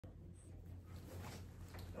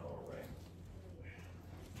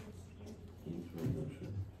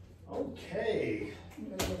Okay.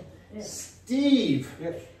 Steve,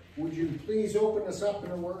 Yes. would you please open us up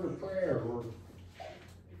in a word of prayer?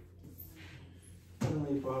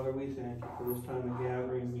 Heavenly Father, we thank you for this time of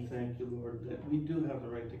gathering. We thank you, Lord, that we do have the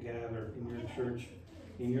right to gather in your church,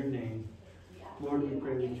 in your name. Lord, we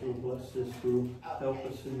pray that you will bless this group. Help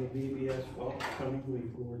us in the VBS coming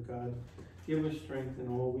week, Lord God. Give us strength in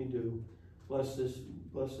all we do. Bless this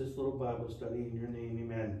little Bible study in your name.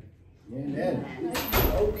 Amen. Amen.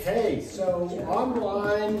 Okay, so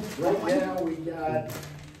online right now we got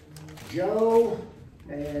Joe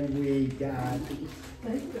and we got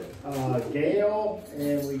Gail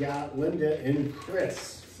and we got Linda and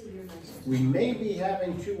Chris. We may be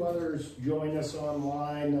having two others join us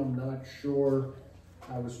online. I'm not sure.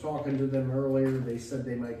 I was talking to them earlier. They said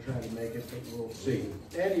they might try to make it, but we'll see.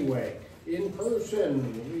 Anyway, in person,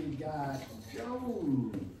 we got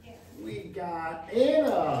Joan. We got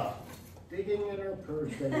Anna digging in her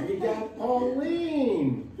purse. We got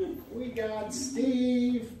Pauline. We got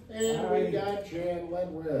Steve. And we got Jan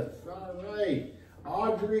Ledwith. All right.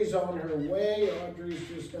 Audrey's on her way. Audrey's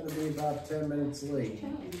just going to be about 10 minutes late.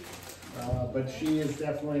 But she is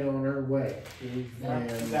definitely on her way.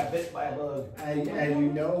 And Got bit by a bug. And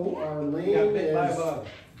you know, Arlene Got bit by a is... bug.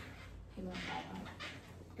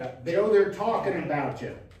 Got bit. Joe, they're talking about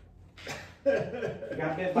you.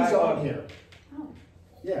 Got bit by He's a on bug. here. Oh.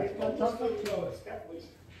 Yeah.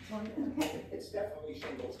 It's definitely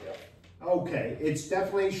shingles, yeah. Okay, it's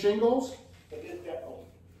definitely shingles? It is definitely.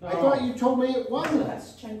 I thought you told me it wasn't.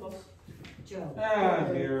 That's shingles. Joe. Ah,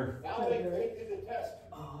 dear. Now they did the test.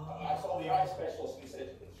 I saw the eye specialist, he said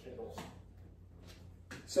it's shingles.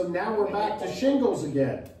 So now we're back to shingles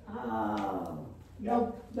again. Oh.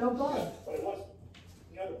 No bug. But it was,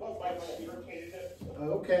 the bug bite might have irritated it.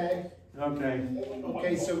 Okay. Okay.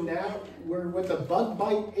 Okay, so now we're with a bug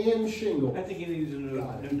bite and shingle. I think he needs a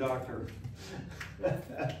new doctor.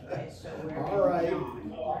 Okay, so we're All right.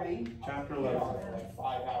 Chapter 11. Like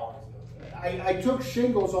 5 hours. I took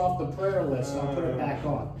shingles off the prayer list. I'll put it back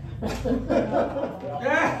on.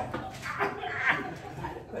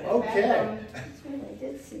 Okay.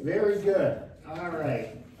 Very good. All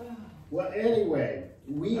right. Well, anyway,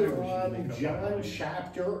 we are on John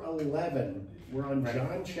chapter 11. We're on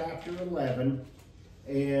John chapter 11.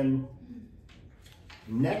 And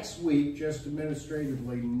next week, just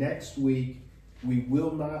administratively, next week, we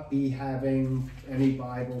will not be having any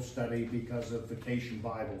Bible study because of Vacation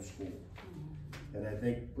Bible School. And I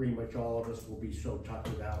think pretty much all of us will be so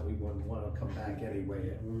tuckered out we wouldn't want to come back anyway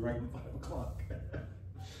at right 5 o'clock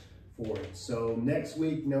for it. So next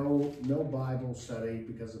week, no Bible study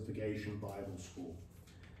because of Vacation Bible School.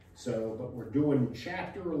 So, but we're doing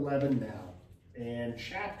chapter 11 now. And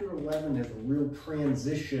chapter 11 is a real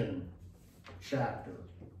transition chapter.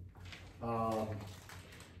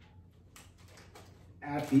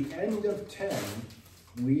 At the end of 10,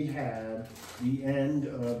 we had the end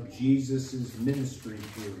of Jesus's ministry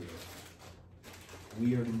period.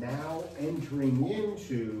 We are now entering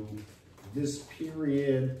into this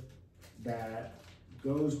period that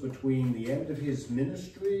goes between the end of his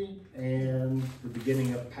ministry and the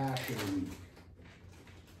beginning of Passion Week.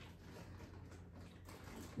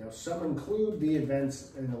 Now, some include the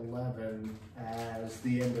events in 11 as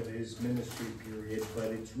the end of his ministry period, but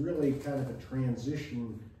it's really kind of a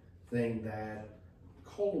transition thing that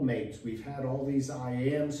culminates. We've had all these I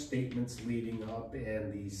am statements leading up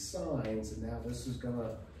and these signs, and now this is going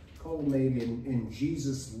to culminate in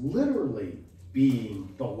Jesus literally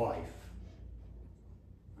being the life.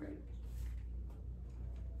 Right?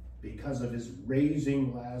 Because of his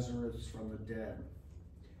raising Lazarus from the dead.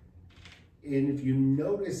 And if you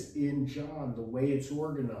notice in John, the way it's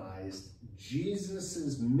organized,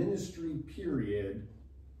 Jesus's ministry period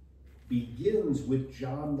begins with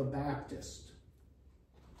John the Baptist.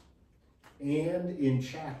 And in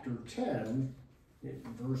chapter 10,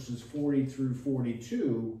 verses 40 through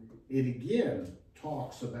 42, it again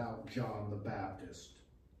talks about John the Baptist.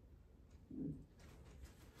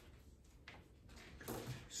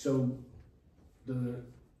 So the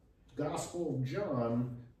Gospel of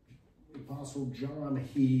John, Apostle John,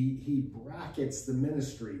 he brackets the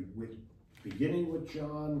ministry with beginning with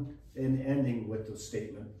John and ending with the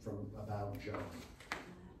statement about John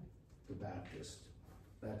the Baptist.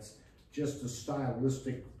 That's just a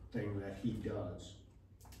stylistic thing that he does.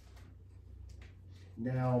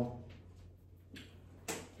 Now,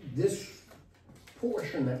 this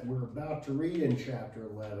portion that we're about to read in chapter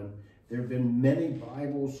 11, there have been many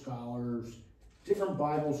Bible scholars. Different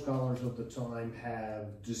Bible scholars of the time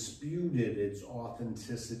have disputed its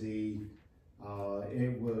authenticity.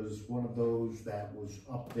 It was one of those that was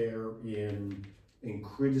up there in in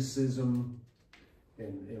criticism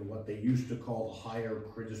and what they used to call the higher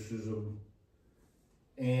criticism.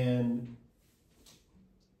 And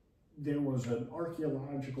there was an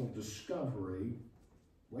archaeological discovery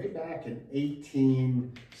way back in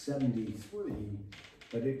 1873,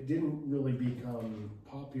 but it didn't really become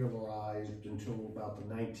popularized until about the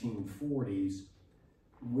 1940s,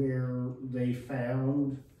 where they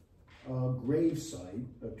found a grave site,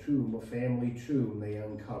 a tomb, a family tomb they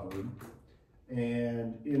uncovered,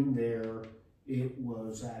 and in there it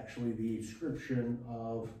was actually the inscription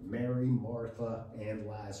of Mary, Martha, and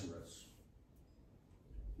Lazarus.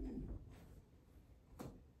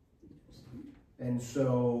 And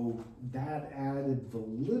so that added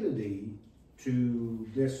validity to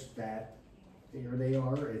this, that there they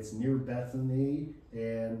are, it's near Bethany,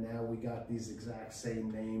 and now we got these exact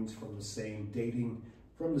same names from the same dating,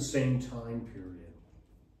 from the same time period.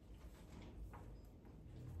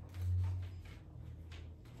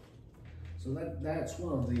 So that's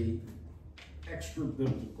one of the extra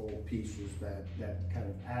biblical pieces that kind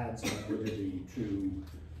of adds validity to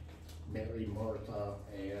Mary, Martha,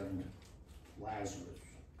 and Lazarus.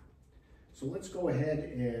 So let's go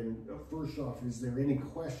ahead and first off, is there any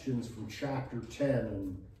questions from chapter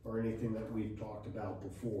 10 or anything that we've talked about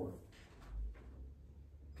before?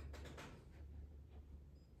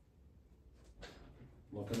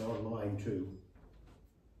 Looking online too.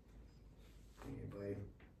 Anybody?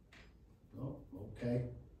 No? Okay.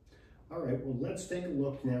 All right, well, let's take a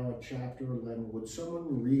look now at chapter 11. Would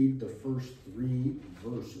someone read the first 3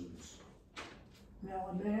 verses? Now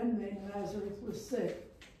a man named Lazarus was sick.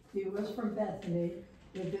 He was from Bethany,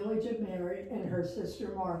 the village of Mary and her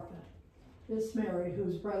sister Martha. This Mary,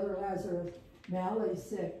 whose brother Lazarus now lay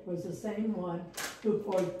sick, was the same one who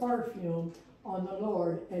poured perfume on the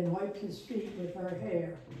Lord and wiped his feet with her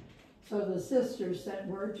hair. So the sisters sent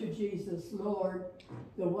word to Jesus, Lord,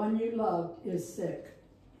 the one you loved is sick.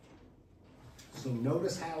 So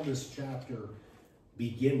notice how this chapter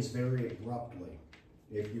begins very abruptly.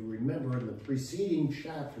 If you remember in the preceding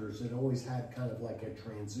chapters, it always had kind of like a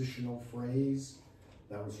transitional phrase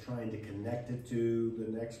that was trying to connect it to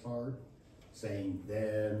the next part, saying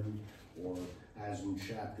then, or as in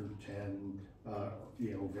chapter 10,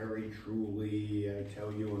 you know, very truly, I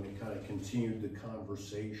tell you, and it kind of continued the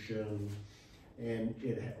conversation. And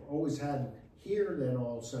it always had here, then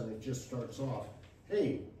all of a sudden it just starts off,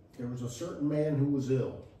 hey, there was a certain man who was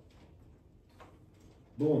ill.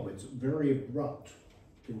 Boom, it's very abrupt.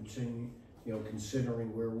 Continue, you know,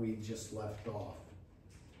 considering where we just left off.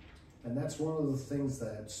 And that's one of the things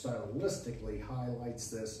that stylistically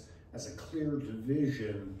highlights this as a clear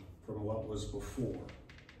division from what was before.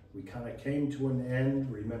 We kind of came to an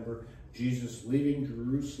end. Remember, Jesus leaving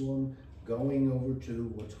Jerusalem, going over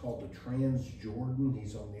to what's called the Transjordan.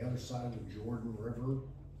 He's on the other side of the Jordan River.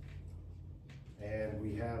 And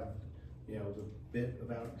we have, you know, the bit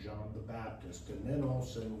about John the Baptist, and then all of a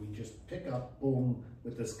sudden we just pick up, boom,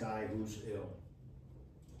 with this guy who's ill.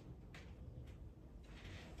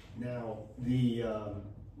 Now, the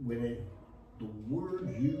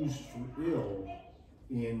word used for ill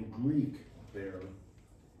in Greek there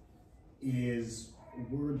is a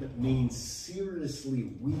word that means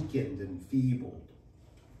seriously weakened and feebled.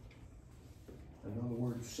 In other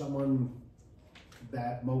words, someone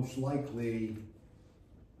that most likely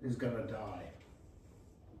is going to die.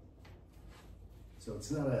 So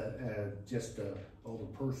it's not just oh, the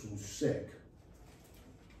person's sick.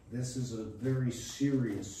 This is a very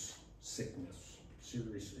serious sickness,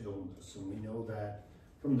 serious illness. And we know that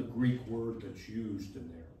from the Greek word that's used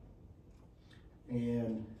in there.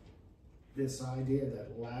 And this idea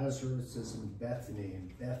that Lazarus is in Bethany,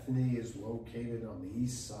 and Bethany is located on the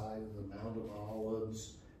east side of the Mount of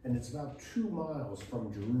Olives, and it's about 2 miles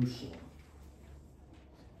from Jerusalem.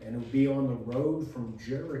 And it would be on the road from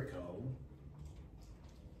Jericho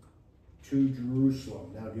to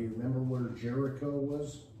Jerusalem. Now, do you remember where Jericho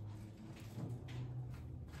was?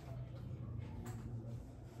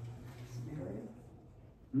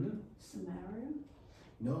 Samaria? Samaria?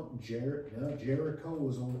 No, Jericho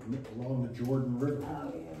was along the Jordan River.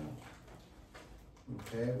 Oh, yeah.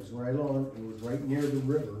 Okay, it was right near the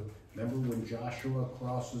river. Remember when Joshua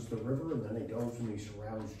crosses the river, and then he goes and he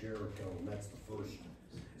surrounds Jericho, and that's the first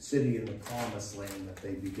city in the promised land that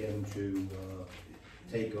they begin to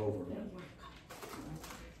take over.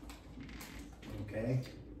 Okay.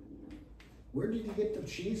 Where did you get the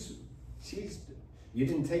cheese? You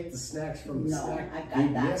didn't take the snacks from the snack? No, I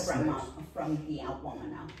got that from the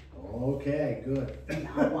Awana. Okay, good.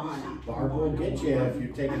 Awana. Barbara will get you if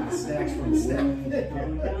you're taking the snacks from the snack.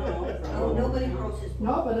 No, Oh. Nobody grows his.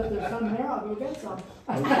 No, but if there's some there, I'll go get some.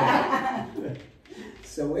 Okay.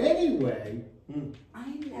 So anyway, I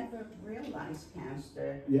never realized,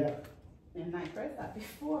 Pastor, yeah, and I heard that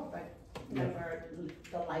before, but never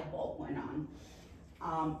the light bulb went on.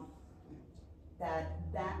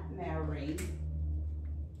 That Mary,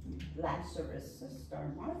 Lazarus'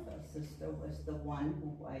 sister, Martha's sister, was the one who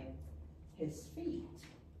wiped his feet.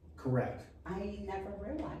 correct. I never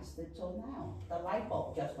realized it till now. The light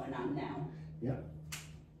bulb just went on now. Yeah.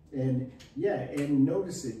 And yeah, and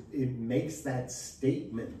notice it makes that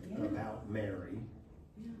statement Yeah. about Mary.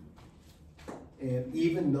 Yeah. And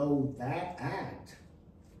even though that act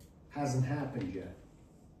hasn't happened yet.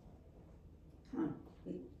 Huh.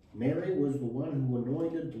 Mary was the one who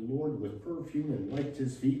anointed the Lord with perfume and wiped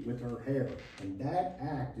his feet with her hair. And that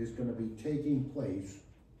act is going to be taking place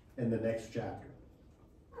in the next chapter.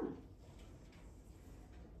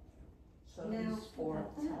 So Now, he's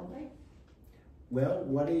foretelling. Well,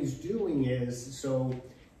 what he's doing is, so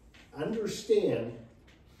understand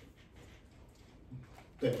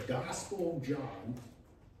the Gospel of John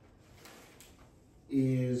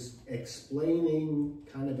is explaining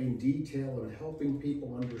kind of in detail and helping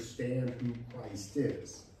people understand who Christ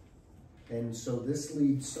is. And so this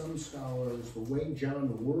leads some scholars, the way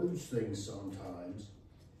John words things sometimes,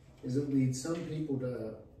 is it leads some people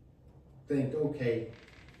to think, okay,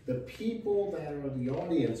 the people that are the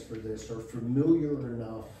audience for this are familiar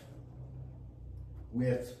enough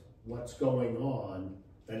with what's going on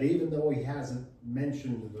that even though he hasn't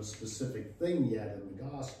mentioned the specific thing yet in the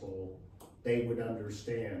gospel, they would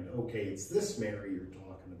understand, okay, it's this Mary you're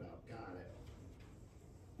talking about. Got it.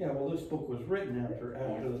 Yeah, well, this book was written after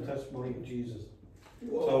the testimony of Jesus.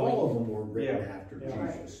 Well, So all of them were written yeah, after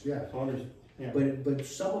yeah. Jesus, yeah. So yeah. But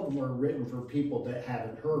some of them are written for people that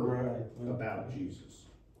haven't heard Right. about Jesus.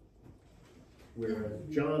 Whereas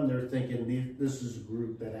John, they're thinking this is a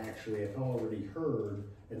group that actually have already heard,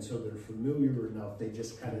 and so they're familiar enough, they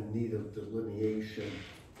just kind of need a delineation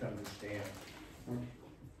to understand.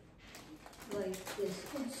 Like this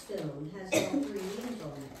headstone has all 3 names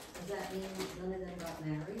on it. Does that mean none of them got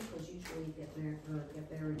married? Because usually you get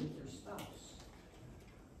married with your spouse.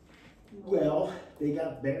 Well, they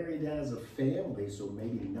got married as a family, so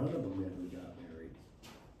maybe none of them ever got married.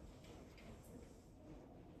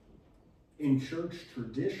 In church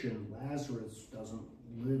tradition, Lazarus doesn't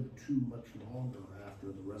live too much longer after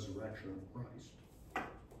the resurrection of Christ.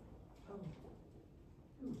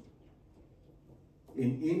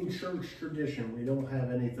 In church tradition, we don't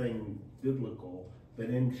have anything biblical, but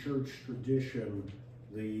in church tradition,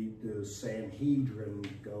 the Sanhedrin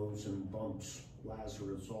goes and bumps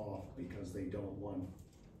Lazarus off because they don't want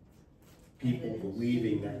people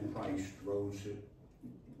believing that Christ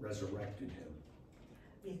resurrected him.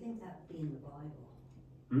 You think that would be in the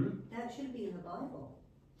Bible? That should be in the Bible.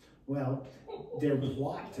 Well, their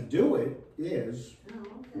plot to do it is Oh,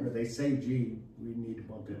 okay. where they say, gee, we need to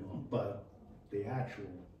bump him off, but the actual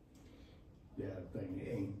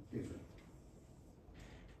thing isn't.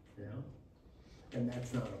 Yeah? And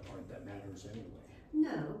that's not a part that matters anyway.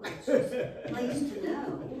 No, but it's just nice to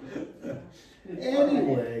know.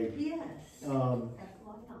 Anyway, Yes. um,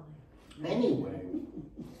 FYI. anyway,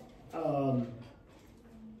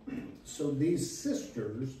 so these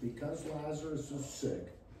sisters, because Lazarus is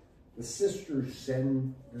sick, the sisters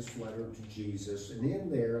send this letter to Jesus, and in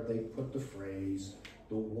there they put the phrase,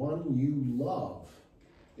 the one you love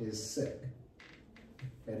is sick.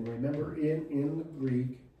 And remember, in the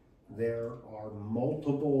Greek, there are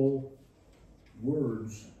multiple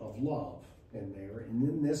words of love in there. And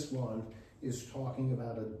then this one is talking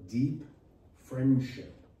about a deep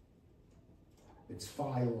friendship. It's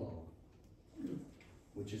philo,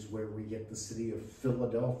 which is where we get the city of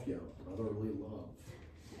Philadelphia, brotherly love.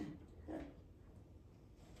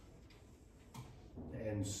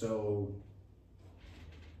 And so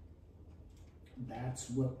that's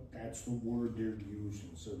the word they're using.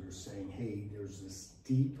 So they're saying, hey, there's this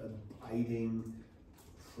deep, abiding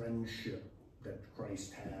friendship that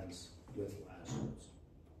Christ has with Lazarus.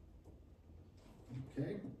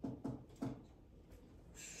 Okay?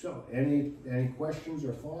 So, any questions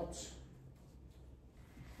or thoughts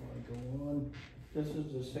before I go on? This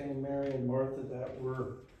is the same Mary and Martha that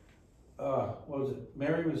were, what was it?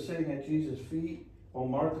 Mary was sitting at Jesus' feet while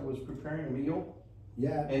Martha was preparing a meal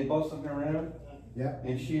Yeah, and bustling around, yeah,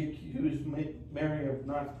 and she accused Mary of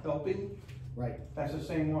not helping. right, That's the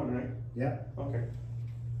same one, right? yeah. Okay.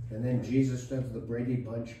 And then Jesus does the Brady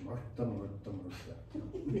Bunch, Martha, Martha, Martha.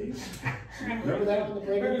 Remember that on the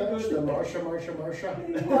Brady Bunch? The Marsha, Marsha,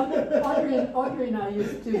 Marsha? Audrey and I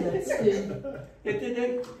used to do that,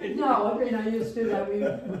 Steve. No, Audrey and I used to do that. We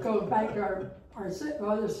would go back to our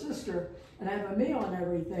other sister and have a meal and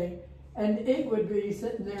everything. And Ig would be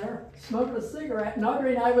sitting there smoking a cigarette, and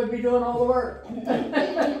Audrey and I would be doing all the work.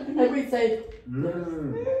 And we'd say,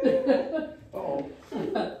 Oh.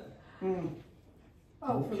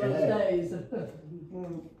 oh, for those days.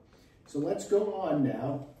 So let's go on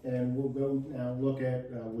now, and we'll go now look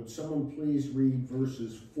at, would someone please read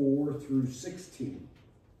verses 4 through 16?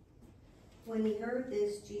 When he heard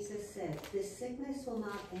this, Jesus said, "This sickness will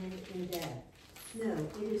not end in death. No,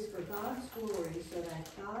 it is for God's glory, so that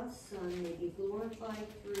God's Son may be glorified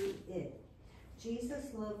through it."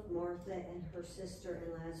 Jesus loved Martha and her sister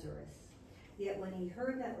and Lazarus. Yet when he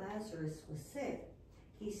heard that Lazarus was sick,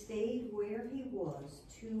 he stayed where he was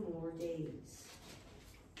 2 more days.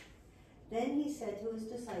 Then he said to his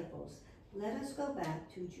disciples, "Let us go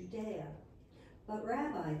back to Judea." "But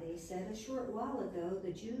Rabbi," they said, "a short while ago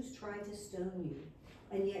the Jews tried to stone you,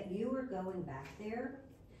 and yet you are going back there?"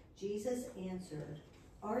 Jesus answered,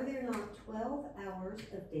 "Are there not 12 hours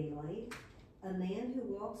of daylight? A man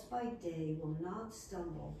who walks by day will not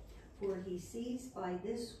stumble, for he sees by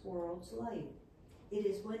this world's light. It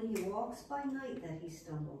is when he walks by night that he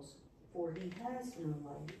stumbles, for he has no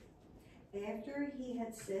light." After he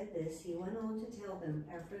had said this, he went on to tell them,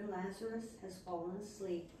 "Our friend Lazarus has fallen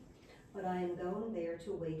asleep, but I am going there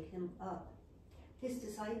to wake him up." His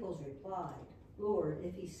disciples replied, "Lord,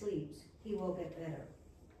 if he sleeps, he will get better."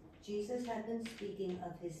 Jesus had been speaking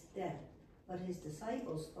of his death, but his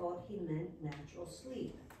disciples thought he meant natural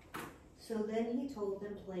sleep. So then he told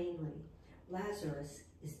them plainly, "Lazarus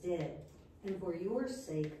is dead, and for your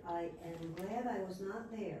sake I am glad I was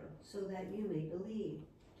not there, so that you may believe.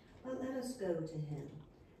 But let us go to him."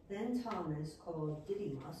 Then Thomas, called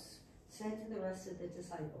Didymus, said to the rest of the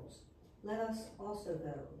disciples, "Let us also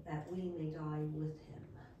go, that we may die with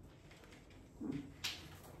him."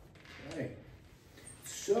 Right.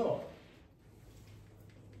 So,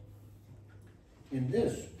 in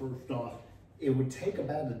this, first off, it would take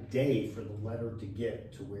about a day for the letter to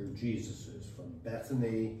get to where Jesus is, from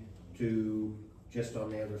Bethany to just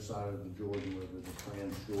on the other side of the Jordan River, the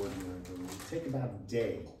Transjordan River. It would take about a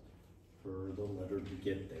day for the letter to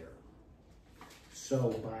get there.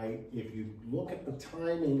 So if you look at the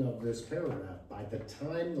timing of this paragraph, by the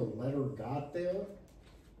time the letter got there,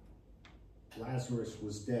 Lazarus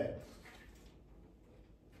was dead.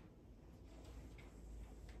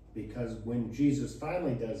 Because when Jesus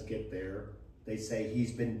finally does get there, they say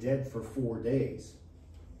he's been dead for 4 days.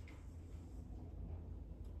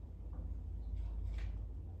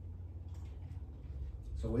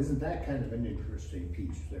 So isn't that kind of an interesting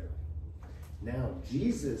piece there? Now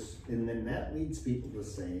Jesus, and then that leads people to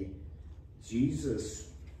say,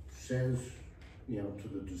 Jesus says, to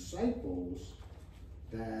the disciples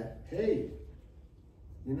that, hey,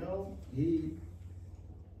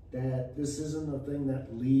 that this isn't a thing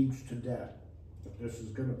that leads to death, but this is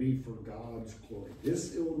going to be for God's glory.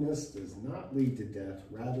 This illness does not lead to death,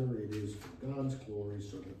 rather it is for God's glory,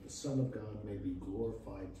 so that the Son of God may be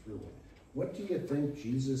glorified through it. What do you think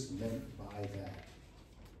Jesus meant by that?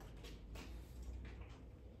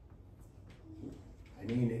 I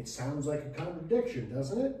mean, it sounds like a contradiction,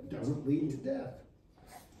 doesn't it? It doesn't lead to death.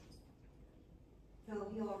 No,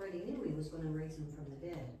 he already knew he was going to raise him from the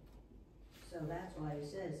dead. So that's why he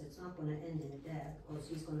says it's not going to end in death, because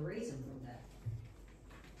he's going to raise him from death.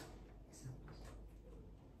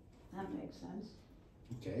 That makes sense.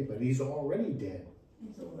 Okay, but he's already dead.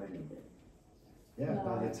 He's already dead. Yeah, No,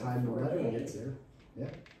 by the time the letter gets there. Yeah.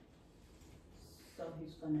 So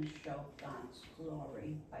he's going to show God's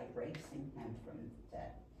glory by raising him from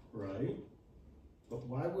death. Right. But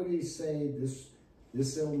why would he say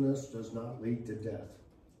this illness does not lead to death?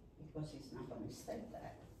 Because he's not going to say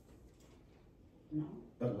that. No?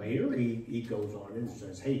 But later he goes on and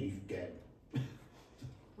says, hey, he's dead.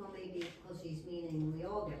 Well, maybe because he's meaning we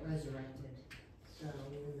all get resurrected. So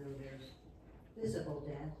even though there's physical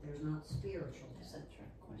death, there's not spiritual That's death. a trick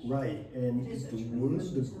question. Right, and It is a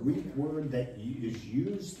the Greek word that is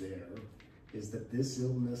used there is that this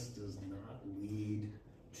illness does not lead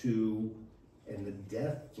to, and the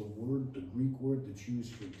Greek word that's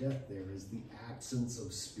used for death there is the absence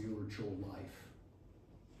of spiritual life.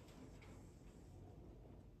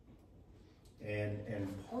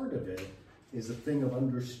 And part of it is a thing of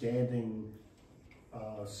understanding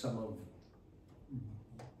some of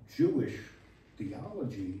Jewish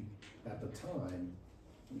theology at the time,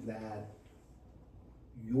 that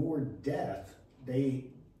your death,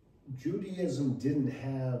 Judaism didn't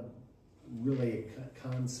have really a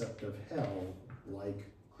concept of hell like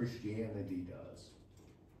Christianity does.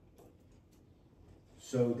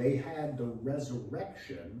 So they had the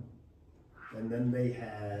resurrection, and then they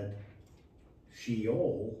had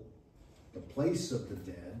Sheol, the place of the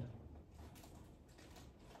dead,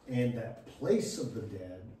 and that place of the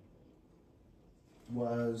dead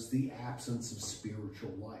was the absence of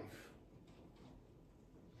spiritual life.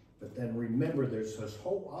 But then remember, there's this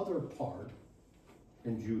whole other part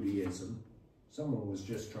in Judaism. Someone was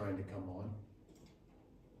just trying to come on.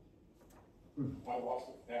 I lost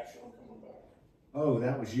the connection. I'm coming back. Oh,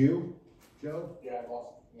 that was you, Joe? Yeah, I lost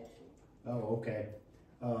the connection. Oh, okay.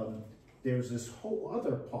 There's this whole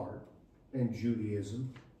other part in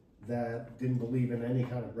Judaism that didn't believe in any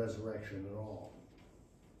kind of resurrection at all.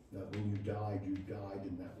 That when you died,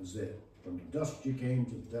 and that was it. From the dust you came,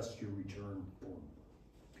 to the dust you returned, boom,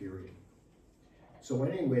 period. So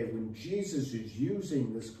anyway, when Jesus is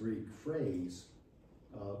using this Greek phrase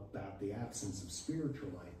about the absence of spiritual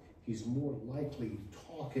life, he's more likely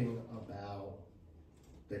talking about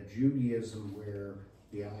the Judaism where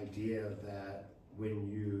the idea that when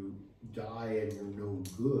you die and you're no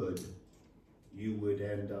good, you would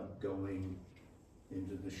end up going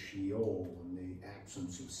into the Sheol and the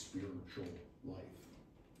absence of spiritual life.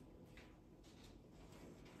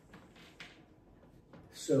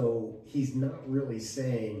 So he's not really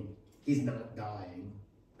saying he's not dying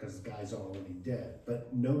because the guy's already dead.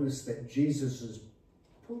 But notice that Jesus is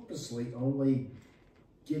purposely only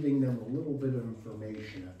giving them a little bit of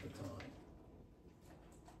information at the time.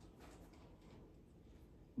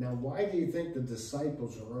 Now, why do you think the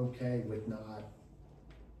disciples are okay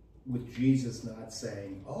with Jesus not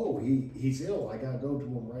saying, oh, he's ill, I gotta go to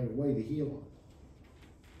him right away to heal him?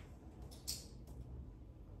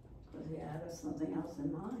 Because he had something else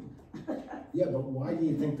in mind. Yeah, but why do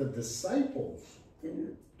you think the disciples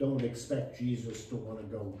Didn't. don't expect Jesus to want to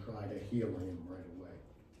go try to heal him right away?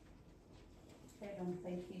 They don't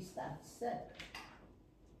think he's that sick.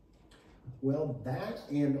 Well, that,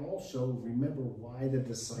 and also remember why the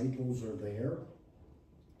disciples are there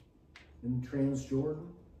in Transjordan?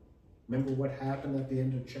 Remember what happened at the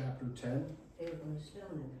end of chapter 10? They were going to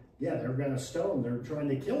stone him. Yeah, they were going to stone. They were trying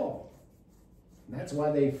to kill him. And that's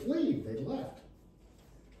why they flee. They left.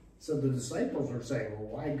 So the disciples are saying,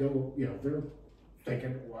 well, why go, they're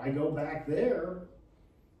thinking, why go back there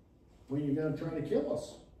when you're going to try to kill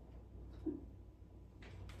us?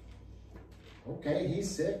 Okay, he's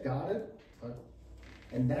sick, got it.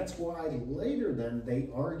 And that's why later then they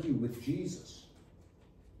argue with Jesus.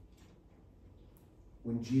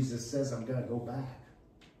 When Jesus says, I'm going to go back.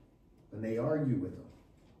 And they argue with him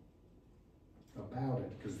about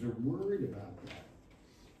it because they're worried about that.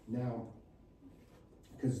 Now,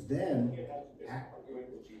 because then, You have to be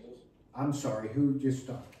arguing with Jesus. I'm sorry, who just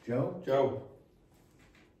stopped? Joe? Joe.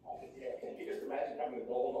 Yeah, can you just imagine having the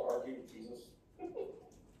goal to argue with Jesus?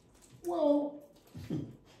 Well,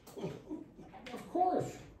 of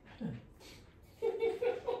course.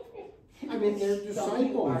 I mean, they're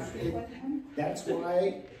disciples. That's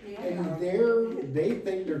why, and they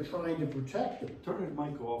think they're trying to protect them. Turn his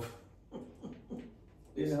mic off.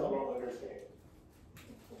 You I know? don't understand.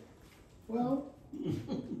 Well,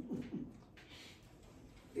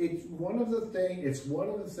 it's one of the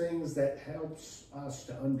things that helps us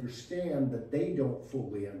to understand that they don't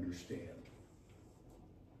fully understand.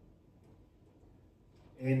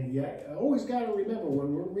 And yet, I always got to remember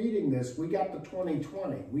when we're reading this, we got the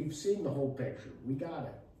 2020. We've seen the whole picture. We got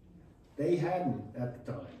it. They hadn't at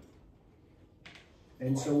the time.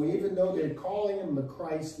 And so even though they're calling him the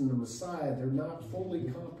Christ and the Messiah, they're not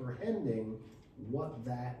fully comprehending what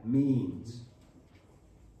that means.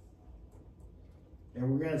 And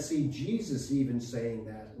we're going to see Jesus even saying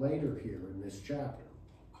that later here in this chapter.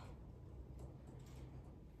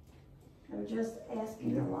 They're just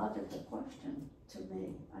asking a logical question to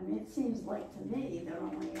me. I mean, it seems like to me they're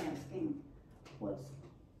only asking what's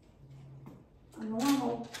a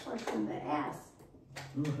normal question to ask,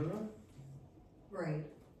 Mm-hmm. Right.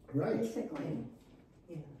 Right. basically.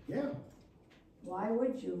 Yeah. Why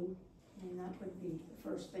would you, I mean, that would be the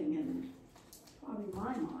first thing in probably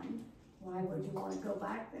my mind, why would you want to go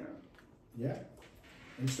back there? Yeah.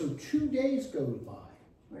 And so 2 days goes by.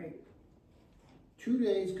 Right. 2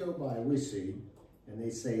 days go by, we see, and they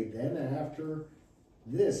say, then after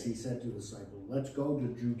this, he said to the disciples, let's go to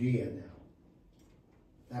Judea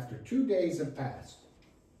now. After 2 days have passed.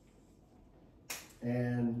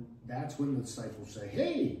 And that's when the disciples say,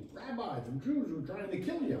 hey, Rabbi, the Jews are trying to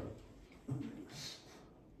kill you.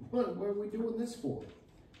 What are we doing this for?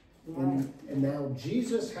 Right. And now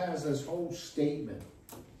Jesus has this whole statement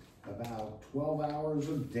about 12 hours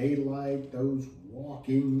of daylight. Those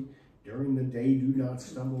walking during the day do not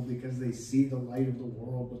stumble because they see the light of the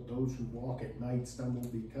world, but those who walk at night stumble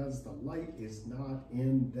because the light is not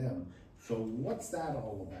in them. So what's that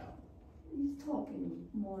all about? He's talking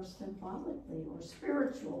more symbolically or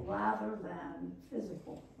spiritual rather than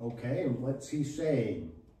physical. Okay, and what's he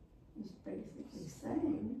saying? He's basically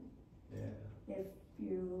saying, Yeah. if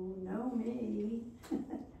you know me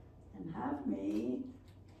and have me,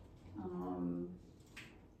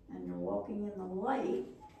 and you're walking in the light,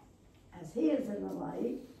 as he is in the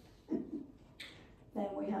light, then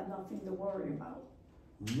we have nothing to worry about.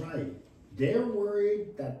 Right. They're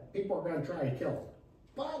worried that people are going to try to kill them.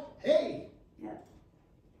 But hey, Yeah.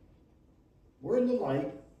 we're in the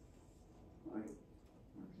light. Or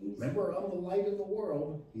he's, Remember, I'm the light of the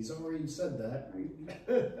world. He's already said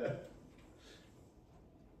that.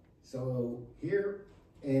 So here,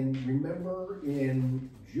 and remember in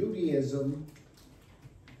Judaism,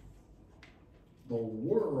 the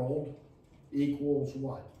world equals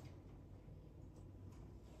what?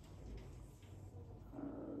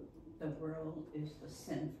 The world is the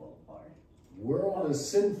sinful part. World is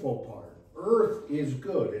sinful part. Earth is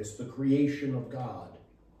good. It's the creation of God.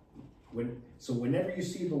 So whenever you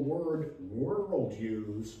see the word world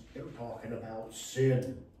used, they're talking about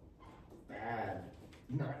sin. Bad.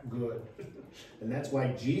 Not good. And that's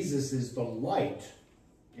why Jesus is the light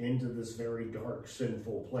into this very dark,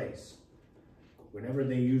 sinful place. Whenever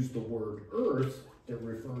they use the word earth, they're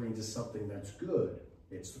referring to something that's good.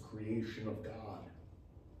 It's the creation of God.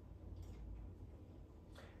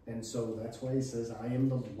 And so that's why he says, I am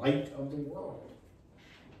the light of the world.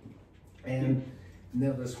 And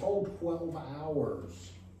now this whole 12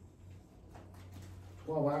 hours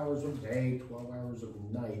of day, 12 hours of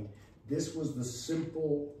night, this was the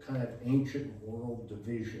simple kind of ancient world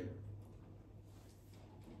division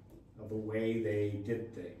of the way they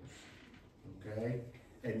did things, okay?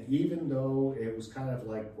 And even though it was kind of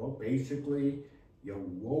like, well, basically, you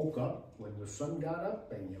woke up when the sun got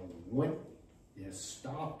up and you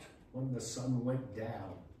stopped when the sun went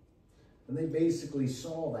down. And they basically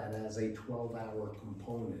saw that as a 12-hour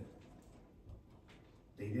component.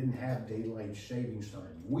 They didn't have daylight savings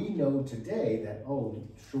time. We know today that,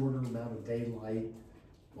 shorter amount of daylight,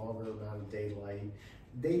 longer amount of daylight.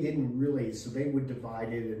 They didn't really, so they would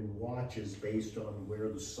divide it in watches based on where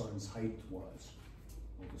the sun's height was.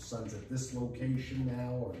 Well, the sun's at this location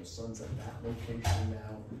now, or the sun's at that location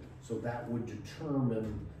now. So that would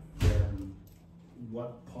determine then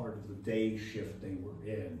what part of the day shift they were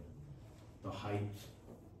in. The height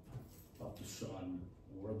of the sun,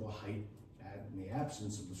 or the height in the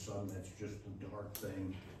absence of the sun, that's just the dark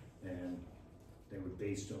thing, and they were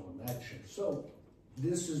based on that shift. So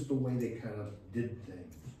this is the way they kind of did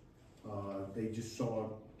things. They just saw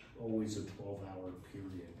always a 12-hour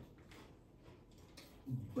period.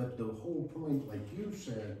 But the whole point, like you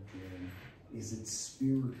said, Jen, is it's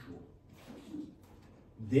spiritual.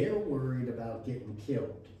 They're worried about getting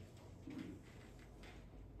killed.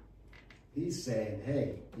 He's saying,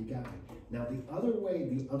 hey, you got me. Now the other way,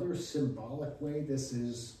 the other symbolic way this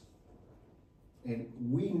is, and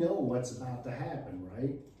we know what's about to happen,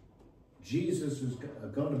 right? Jesus is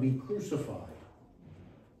going to be crucified.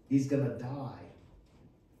 He's going to die.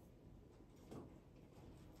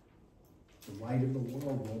 The light of the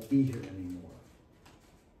world won't be here anymore.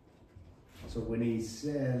 So when he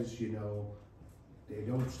says, they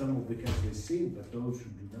don't stumble because they see, but those who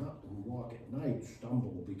do not, who walk at night,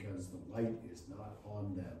 stumble because the light is not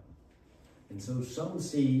on them. And so some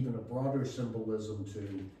see even a broader symbolism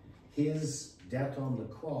to his death on the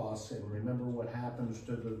cross. And remember what happens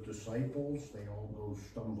to the disciples? They all go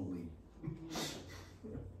stumbling.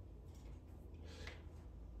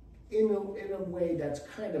 In a way, that's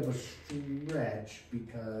kind of a stretch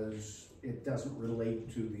because it doesn't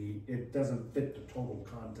relate to it doesn't fit the total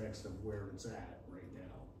context of where it's at right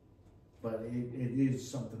now. But it is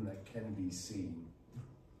something that can be seen.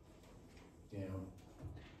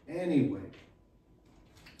 Anyway,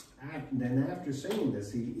 then after saying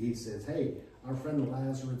this, he says, hey, our friend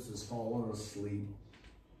Lazarus has fallen asleep,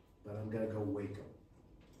 but I'm going to go wake him.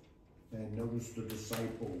 And notice the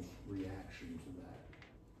disciples' reaction to that.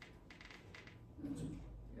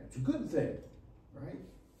 It's a good thing, right?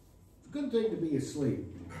 It's a good thing to be asleep.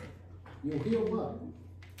 You'll heal up.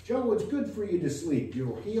 Joe, it's good for you to sleep.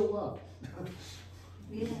 You'll heal up.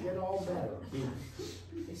 You get all better.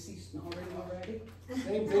 Is he snoring already?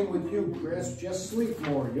 Same thing with you, Chris. Just sleep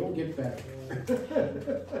more. You'll get better.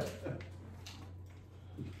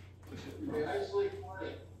 Hey, I sleep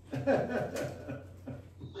morning.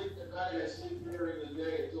 Sleep at night, I sleep during the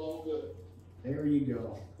day. It's all good. There you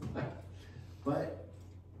go. But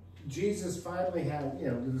Jesus finally had,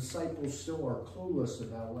 the disciples still are clueless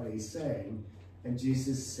about what he's saying. And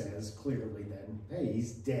Jesus says clearly then, hey,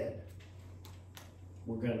 he's dead.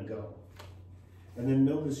 We're going to go. And then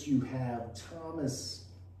notice you have Thomas'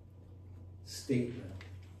 statement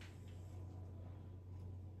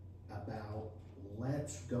about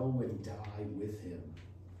let's go and die with him.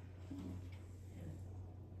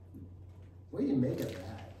 What do you make of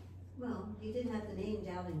that? Well, he did have the name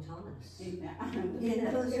Doubting Thomas.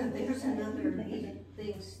 Yeah. So there's another, he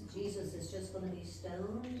thinks Jesus is just gonna be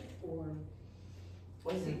stoned, or,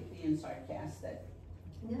 Was he being sarcastic?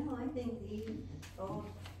 no, I think he thought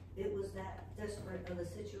it was that desperate of a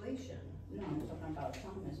situation. No, I'm talking about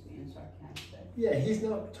Thomas being sarcastic. Yeah,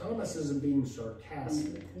 Thomas isn't being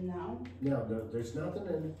sarcastic. No? No, there's nothing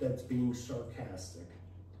in it that's being sarcastic.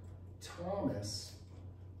 Thomas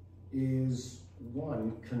is,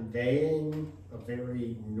 one, conveying a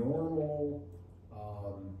very normal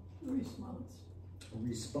response,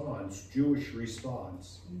 Jewish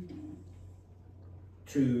response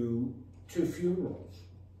to funerals.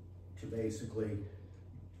 To basically,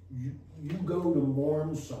 you go to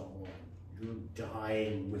mourn someone, you're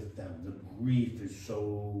dying with them. The grief is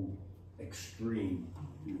so extreme.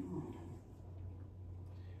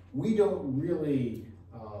 We don't really,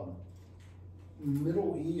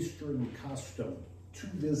 Middle Eastern custom to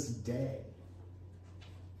this day,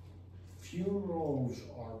 funerals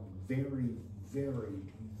are very, very,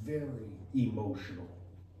 very emotional.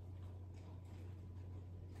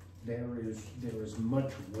 There is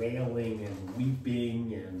much wailing and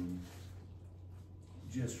weeping and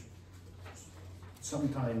just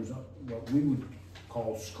sometimes what we would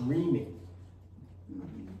call screaming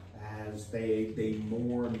as they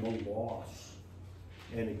mourn the loss.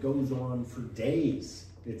 And it goes on for days.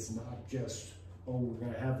 It's not just, oh, we're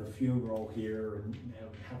gonna have the funeral here and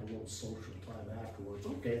have a little social time afterwards.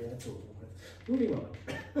 Okay, that's over with. Moving on.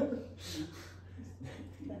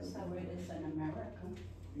 That's how it is in America.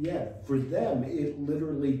 Yeah, for them, it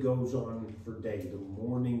literally goes on for days. The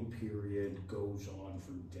mourning period goes on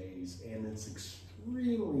for days, and it's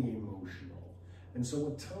extremely emotional. And so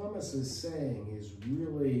what Thomas is saying is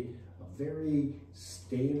really a very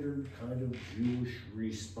standard kind of Jewish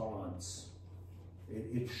response.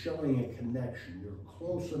 It's showing a connection. You're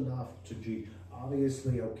close enough to Jesus.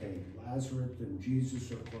 Obviously, okay, Lazarus and Jesus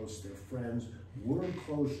are close. They're friends. We're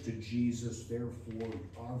close to Jesus. Therefore,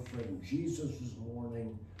 our friend Jesus is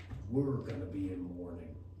mourning. We're going to be in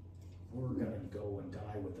mourning. We're going to go and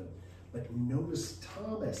die with him. But notice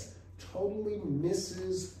Thomas totally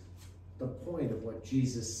misses the point of what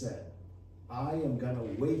Jesus said. I am going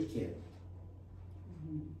to wake him.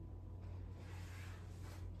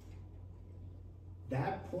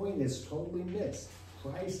 That point is totally missed.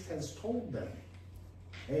 Christ has told them,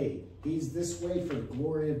 hey, he's this way for the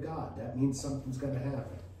glory of God. That means something's going to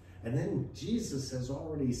happen. And then Jesus has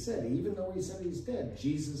already said, even though he said he's dead,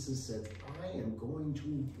 Jesus has said, I am going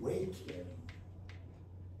to wake him.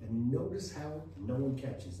 And notice how no one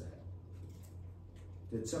catches that.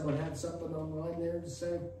 Did someone have something online there to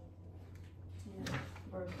say? Yeah,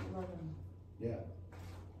 verse 11. Yeah.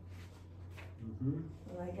 Mm-hmm.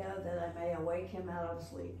 When I go, that I may awake him out of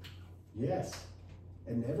sleep. Yes.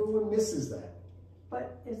 And everyone misses that.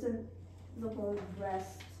 But isn't the word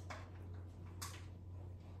rest,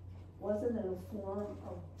 wasn't it a form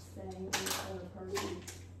of saying that a person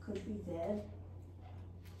could be dead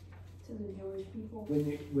to the Jewish people?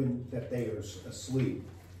 When that they are asleep.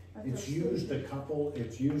 It's used a couple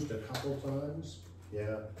times.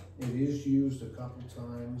 Yeah, it is used a couple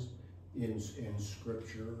times in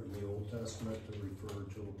Scripture in the Old Testament to refer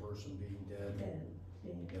to a person being dead.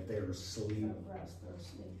 That they're asleep. Rest or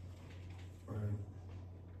sleep. Right.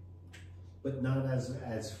 But not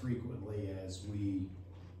as frequently as we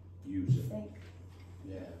use it. Think.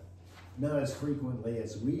 Yeah. Not as frequently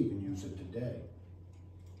as we even use it today.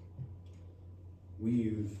 We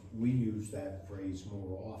use that phrase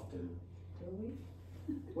more often. Do we?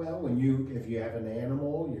 Well, if you have an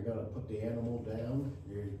animal, you're gonna put the animal down.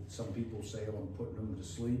 Some people say, oh, I'm putting them to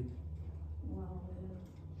sleep. Well,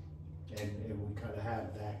 And we kind of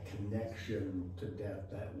have that connection to death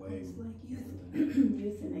that way. it's like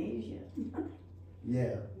euthanasia.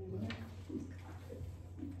 Yeah.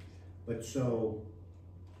 But so,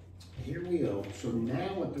 here we go. So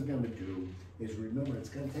now what they're gonna do is, remember, it's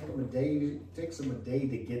gonna take them a day, takes them a day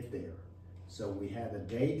to get there. So we had a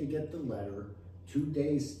day to get the letter, 2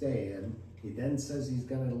 days staying. He then says he's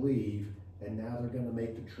gonna leave, and now they're gonna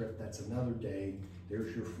make the trip. That's another day.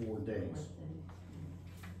 There's your 4 days.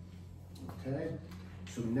 Okay?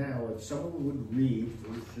 So now, if someone would read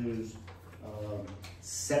verses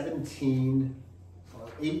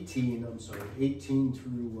 18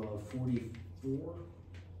 through 44.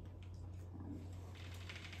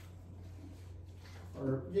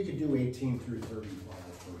 Or you could do 18 through 35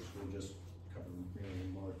 first. We'll just cover Mary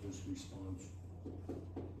and Martha's response.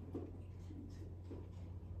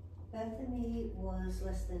 Bethany was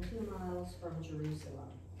less than 2 miles from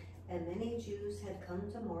Jerusalem, and many Jews had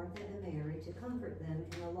come to Martha and Mary to comfort them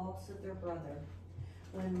in the loss of their brother.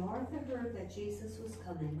 When Martha heard that Jesus was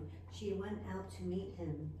coming, she went out to meet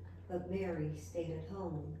him, but Mary stayed at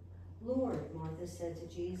home. Lord, Martha said to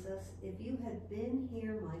Jesus, if you had been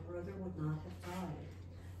here, my brother would not have died.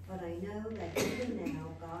 But I know that even now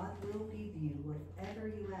God will give you whatever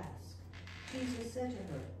you ask. Jesus said to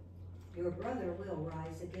her, your brother will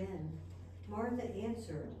rise again. Martha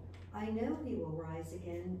answered, I know he will rise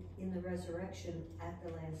again in the resurrection at the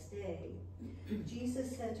last day.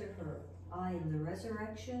 Jesus said to her, I am the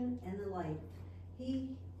resurrection and the life.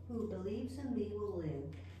 He who believes in me will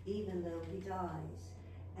live, even though he dies.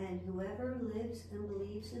 And whoever lives and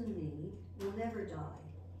believes in me will never die.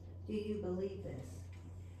 Do you believe this?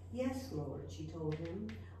 Yes, Lord, she told him.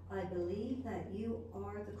 I believe that you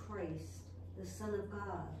are the Christ, the Son of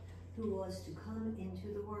God, who was to come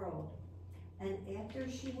into the world. And after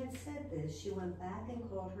she had said this, she went back and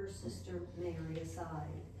called her sister Mary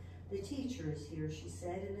aside. The teacher is here, she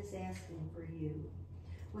said, and is asking for you.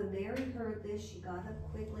 When Mary heard this, she got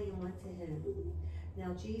up quickly and went to him.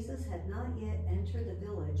 Now Jesus had not yet entered the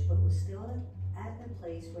village, but was still at the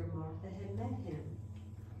place where Martha had met him.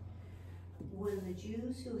 When the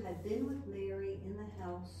Jews who had been with Mary in the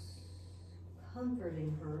house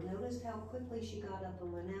comforting her noticed how quickly she got up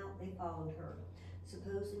and went out, they followed her,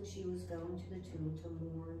 supposing she was going to the tomb to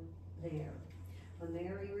mourn there. When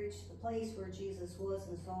Mary reached the place where Jesus was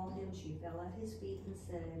and saw him, she fell at his feet and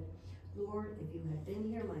said, Lord, if you had been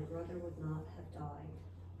here, my brother would not have died.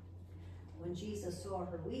 When Jesus saw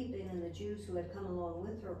her weeping, and the Jews who had come along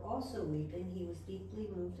with her also weeping, he was deeply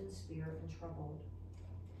moved in spirit and troubled.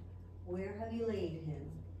 Where have you laid him?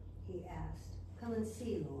 He asked. Come and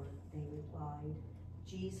see, Lord, they replied.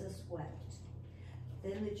 Jesus wept.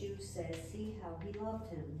 Then the Jews said, see how he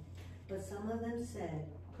loved him. But some of them said,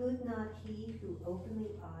 could not he who opened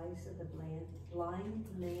the eyes of the blind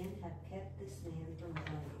man have kept this man from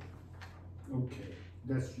dying? Okay,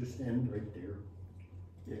 let's just end right there.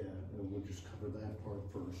 Yeah, and we'll just cover that part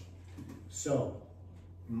first. So,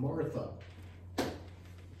 Martha,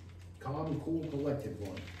 calm, cool, collected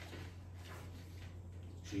one.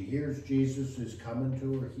 She hears Jesus is coming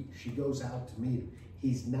to her. She goes out to meet him.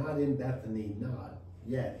 He's not in Bethany, not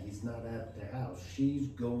yet. He's not at the house. She's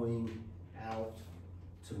going out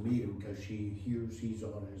to meet him because she hears he's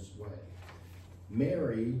on his way.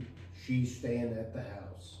 Mary, she's staying at the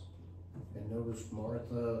house. And notice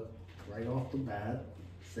Martha, right off the bat,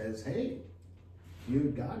 says, hey, if you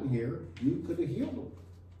had gotten here, you could have healed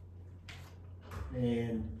him.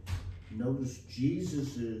 And notice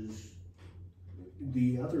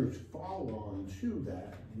the others follow on to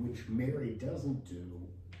that, which Mary doesn't do.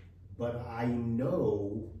 But I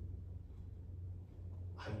know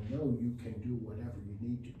you can do whatever you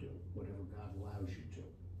need to do, whatever God allows you to.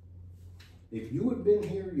 If you had been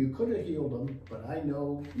here, you could have healed him, but I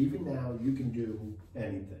know even now you can do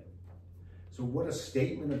anything. So what a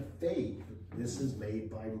statement of faith this is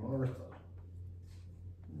made by Martha.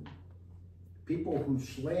 People who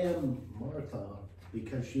slam Martha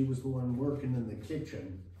because she was the one working in the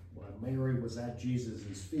kitchen while Mary was at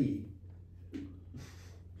Jesus' feet.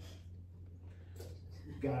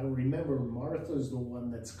 Got to remember, Martha's the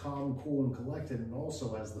one that's calm, cool, and collected, and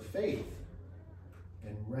also has the faith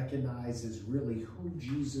and recognizes really who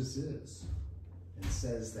Jesus is and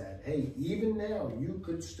says that, hey, even now you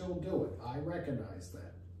could still do it. I recognize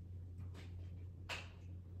that.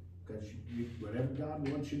 Because whatever God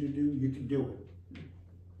wants you to do, you can do it.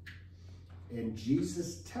 And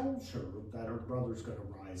Jesus tells her that her brother's going to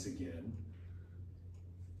rise again.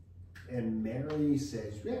 And Mary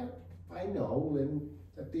says, yeah, I know, and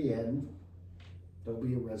at the end, there'll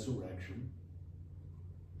be a resurrection.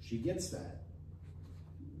 She gets that.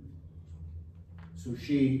 So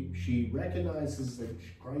she recognizes that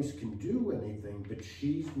Christ can do anything, but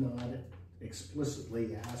she's not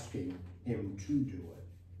explicitly asking him to do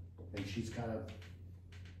it. And she's kind of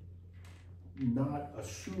not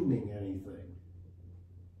assuming anything.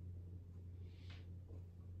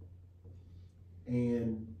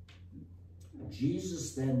 And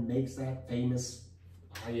Jesus then makes that famous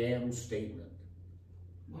I am statement.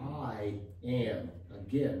 I am,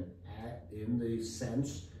 again, in the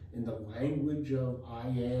sense, in the language of I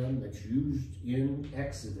am that's used in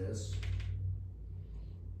Exodus,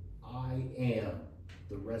 I am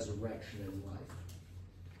the resurrection and life.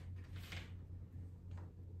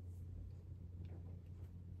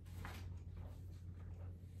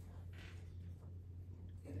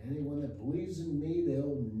 And anyone that believes in me,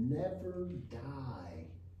 they'll never die.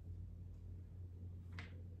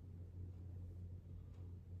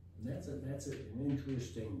 And that's an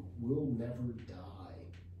interesting, we'll never die.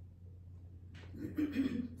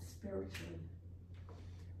 Spiritually.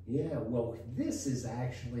 Yeah, well, this is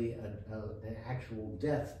actually an actual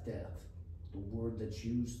death, the word that's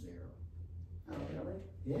used there. Oh, really?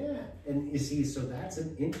 Yeah, and you see, so that's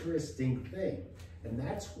an interesting thing. And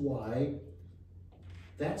that's why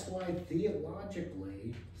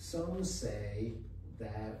theologically, some say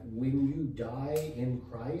that when you die in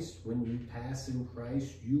Christ, when you pass in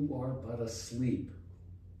Christ, you are but asleep.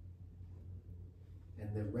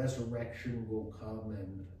 And the resurrection will come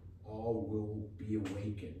and all will be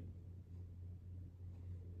awakened.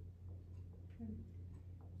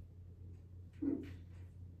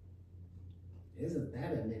 Isn't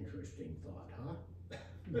that an interesting thought, huh?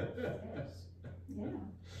 Yes. Yeah.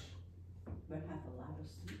 But have a lot of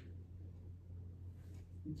sleep.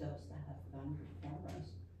 Those that have gone before us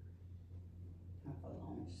have a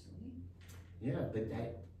long sleep. Yeah,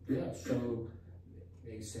 but so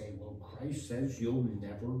they say, well, Christ says you'll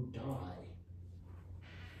never die.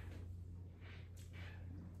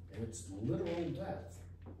 And it's literal death,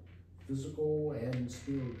 physical and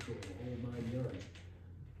spiritual, all 9 yards.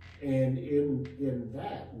 And in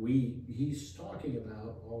that, he's talking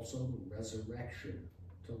about also resurrection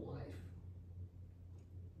to life.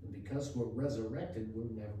 And because we're resurrected,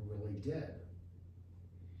 we're never really dead.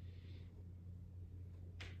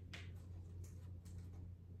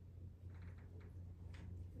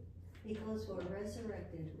 Because we're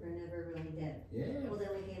resurrected, we're never really dead. Yeah. Well, then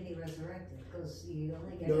we can't be resurrected, because you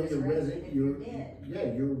only get No, resurrected if you're dead.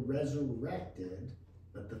 Yeah, you're resurrected,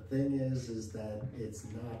 but the thing is that it's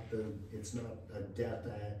not a death.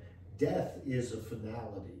 Death is a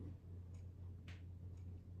finality.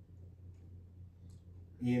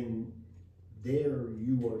 In there,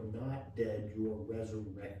 you are not dead, you are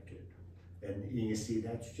resurrected. And you see,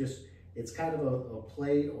 it's kind of a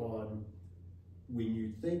play on, when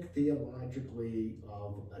you think theologically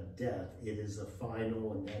of a death, it is a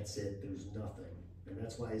final and that's it, there's nothing. And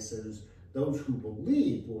that's why it says, those who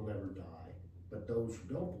believe will never die, but those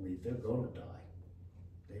who don't believe, they're going to die.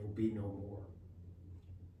 They will be no more.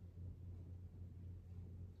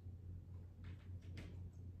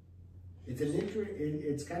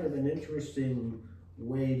 It's kind of an interesting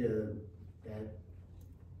way to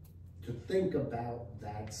think about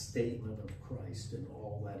that statement of Christ and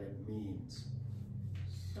all that it means.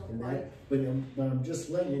 So And why, but I'm just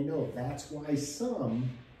letting you know, that's why some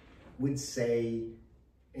would say,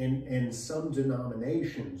 in some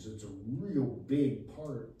denominations, it's a real big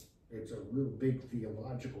part, it's a real big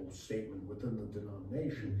theological statement within the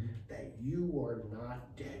denomination, that you are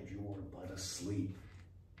not dead, you are but asleep.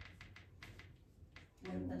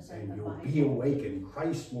 And you'll be awakened.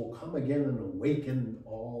 Christ will come again and awaken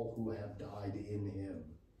all who have died in him.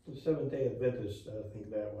 The Seventh-day Adventists think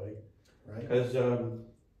that way. Right? Because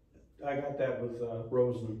I got that with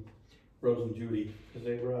Rose and Judy, because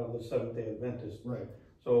they were out of the Seventh-day Adventists. Right.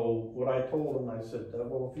 So what I told them, I said,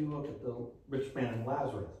 well, if you look at the rich man and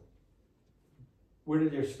Lazarus, where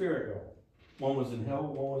did their spirit go? One was in hell,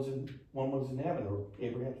 one was in heaven, or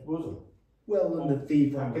Abraham's bosom. Well, and the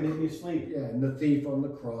thief How on can they be asleep? yeah, and the thief on the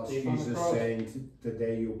cross, Thief on the Jesus cross. saying,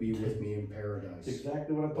 today you'll be with me in paradise. That's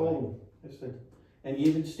exactly what I told him. I said, and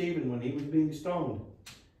even Stephen, when he was being stoned,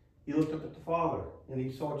 he looked up at the Father, and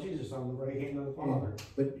he saw Jesus on the right hand of the Father. Yeah,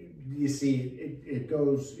 but you see, it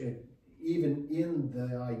goes, even in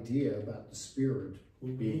the idea about the spirit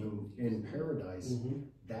being in paradise,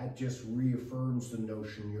 that just reaffirms the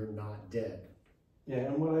notion you're not dead. Yeah,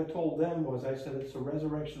 and what I told them was, I said, it's a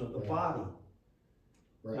resurrection of the body.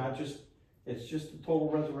 Right. Not just, it's just the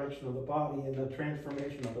total resurrection of the body and the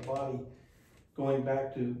transformation of the body, going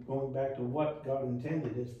back to what God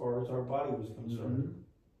intended as far as our body was concerned.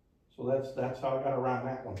 So that's how I got around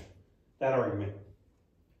that one, that argument.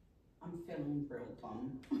 I'm feeling real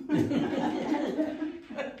bummed.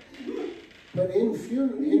 But in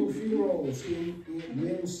funerals,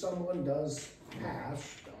 when someone does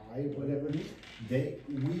pass, die, whatever,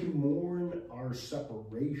 we mourn our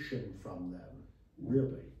separation from them,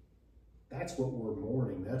 really. That's what we're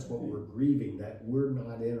mourning, that's what we're grieving, that we're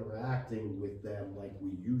not interacting with them like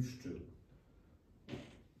we used to.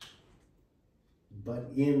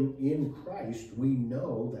 But in Christ, we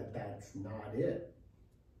know that that's not it.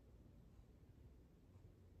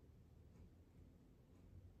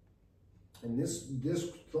 And this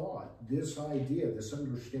thought, this idea, this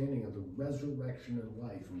understanding of the resurrection and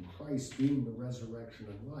life, and Christ being the resurrection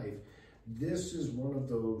and life, this is one of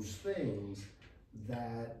those things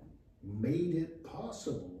that made it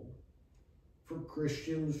possible for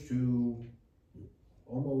Christians to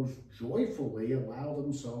almost joyfully allow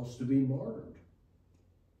themselves to be martyred.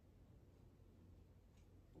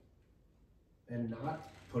 And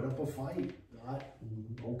not put up a fight, not,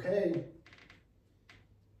 okay.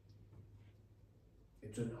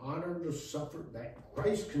 It's an honor to suffer, that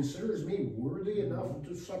Christ considers me worthy enough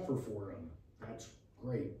to suffer for him. That's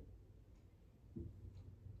great.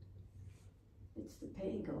 It's the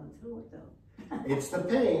pain going through it though. It's the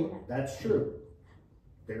pain, that's true.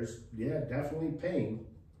 There's, yeah, definitely pain.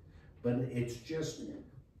 But it's just,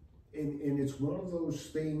 and it's one of those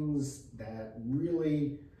things that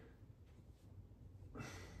really,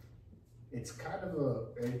 it's kind of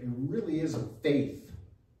it really is a faith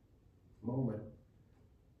moment.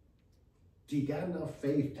 Do you got enough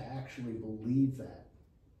faith to actually believe that?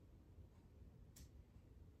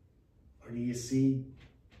 Or do you see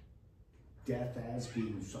death as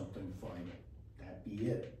being something final? That be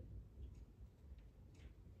it.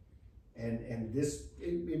 And this,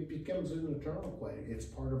 it becomes an eternal question. It's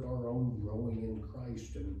part of our own growing in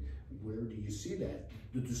Christ. And where do you see that?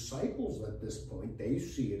 The disciples at this point, they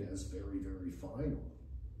see it as very, very final.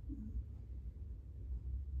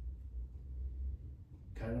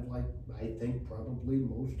 Kind of like, I think probably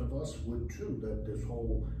most of us would too, that this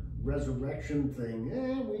whole resurrection thing,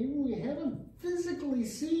 we haven't physically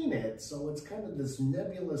seen it, so it's kind of this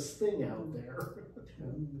nebulous thing out there.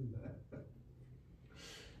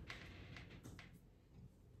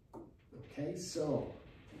 Okay, so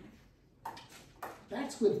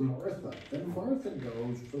that's with Martha. Then Martha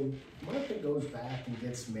goes back and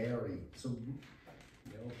gets Mary. So,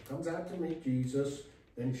 you know, comes out to meet Jesus.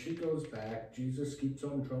 Then she goes back. Jesus keeps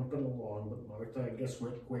on trumping along, but Martha, I guess,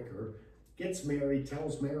 went quicker. Gets Mary,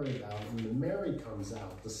 tells Mary about him, and Mary comes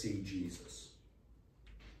out to see Jesus.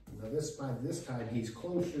 Now, by this time, he's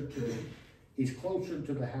closer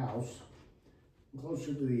to the house,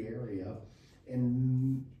 closer to the area,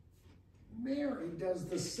 and Mary does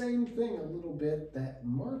the same thing a little bit that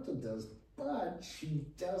Martha does, but she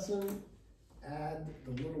doesn't add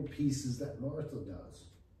the little pieces that Martha does.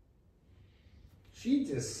 She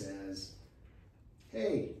just says,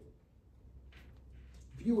 hey,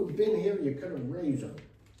 if you had been here, you could have raised him.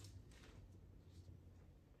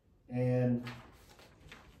 And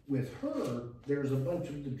with her, there's a bunch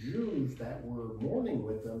of the Jews that were mourning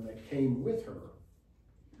with them that came with her.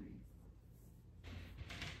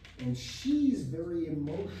 And she's very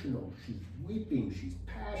emotional. She's weeping. She's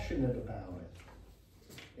passionate about it.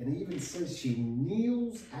 And it even says she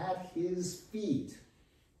kneels at his feet.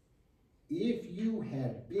 If you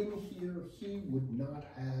had been here, he would not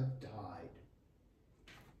have died.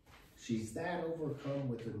 She's that overcome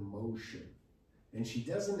with emotion. And she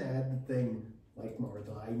doesn't add the thing like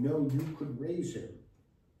Martha, I know you could raise him.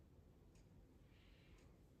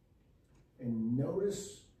 And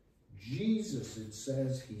notice Jesus, it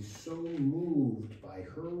says he's so moved by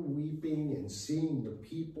her weeping and seeing the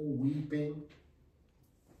people weeping.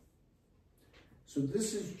 So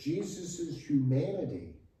this is Jesus's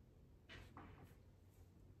humanity.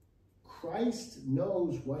 Christ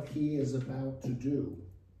knows what he is about to do,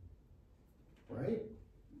 right?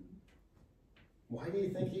 Why do you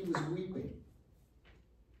think he was weeping?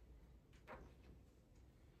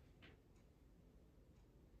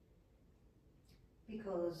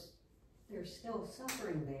 Because there's still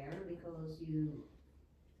suffering there, because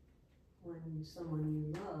when someone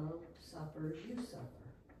you love suffers, you suffer.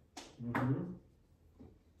 Mm-hmm.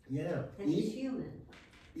 Yeah. And he's human.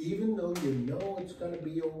 Even though you know it's going to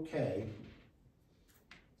be okay,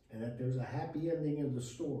 and that there's a happy ending of the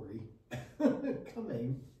story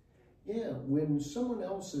coming, yeah, when someone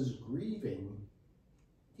else is grieving,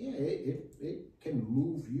 yeah, it can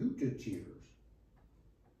move you to tears.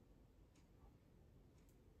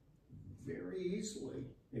 Very easily,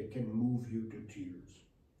 it can move you to tears.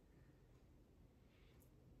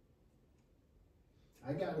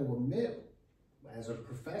 I got to admit, as a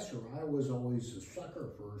professor, I was always a sucker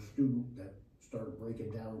for a student that started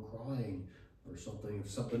breaking down crying or something, if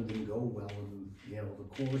something didn't go well in, you know,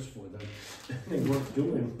 the course for them, they weren't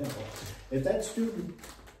doing well. If that student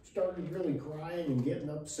started really crying and getting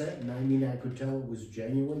upset, and I mean, I could tell it was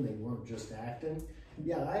genuine, they weren't just acting,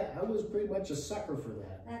 yeah, I was pretty much a sucker for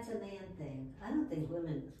that. That's a man thing. I don't think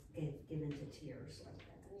women get into tears like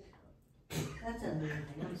that. That's another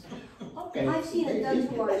thing, I'm sorry. Okay. I've seen it done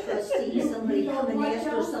to our trustees, somebody come and ask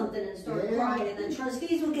for John? something and start Yeah. crying, and the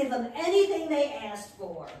trustees will give them anything they asked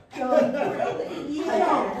for. John, Really?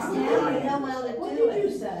 Yes, now I know how to what do did you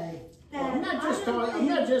it. say? I'm not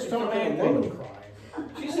just talking a woman crying.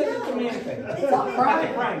 She said it's a man thing. It's Not a-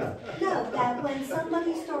 crying. No, that when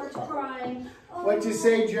somebody starts crying, oh, What'd you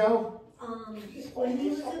say, Joe? when he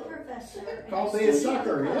was a professor. Called me a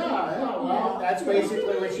sucker, yeah, well, that's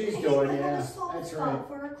basically what she's doing, And he had yeah, a soft that's spot right.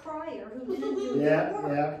 for a crier who didn't do Yeah, their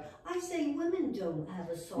work. yeah. I say women don't have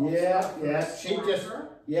a soft Yeah, spot for yeah, a she just- slapper.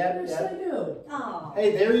 Yeah, Yes, yeah. they do. Oh.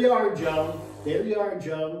 Hey, there you are, Joan. There you are,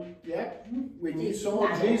 Joan. Yep. When you saw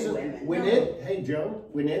Not all Jesus, women. when No. hey, Joan,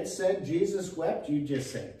 when it said Jesus wept, you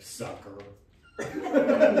just say, sucker.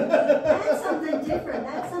 That's something different.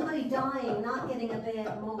 That's somebody dying, not getting a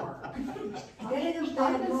bad mark. Getting a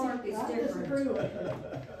bad mark is I disagree different. with you.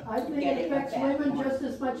 I think it Getting a affects bad women mark. just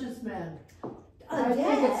as much as men. A I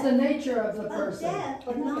think it's the death, nature of the a person. death,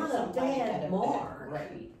 but not a bad mark.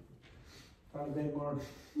 Right. Not a bad mark.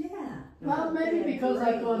 Yeah. Well, maybe Bad because I've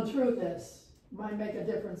grade. gone through this, might make a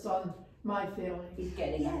difference on my feelings. He's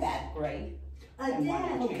getting a Yes. bad grade. A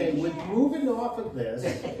death. Okay, with yes. moving off of this, I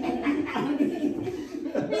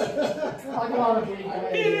gotta be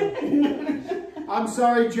here. I'm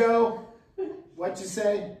sorry, Joe. What'd you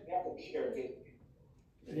say? You have to be there, okay?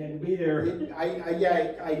 You had to be there.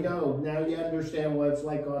 Yeah, I know. Now you understand what it's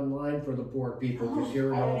like online for the poor people, because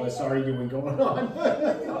hearing all this arguing going on.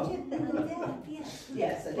 A death, yes.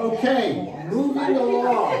 Yes, it is. Okay, Yes. moving But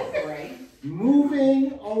along. right?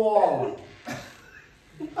 Moving along.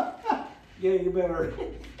 Yeah, you better.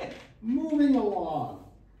 Moving along.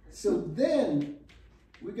 So then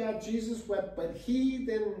we got Jesus wept, but he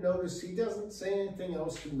then noticed he doesn't say anything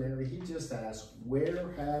else to Mary. He just asks,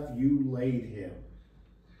 where have you laid him?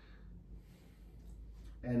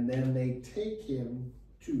 And then they take him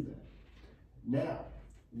to them. Now,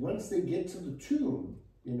 once they get to the tomb,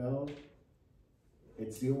 you know,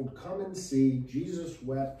 it's the old come and see, Jesus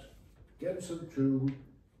wept, get to the tomb,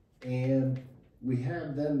 and we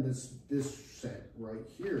have then this set right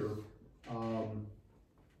here.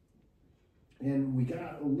 And we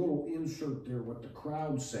got a little insert there with the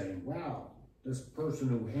crowd saying, wow, this person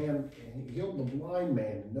who healed the blind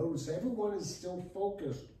man. Notice everyone is still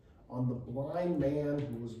focused on the blind man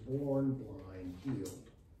who was born blind, healed.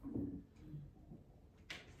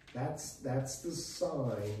 That's the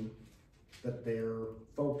sign that they're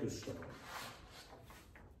focused on.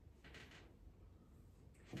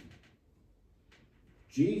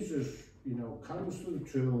 Jesus, you know, comes to the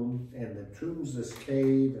tomb, and the tomb's this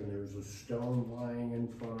cave, and there's a stone lying in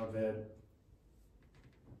front of it.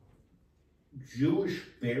 Jewish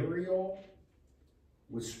burial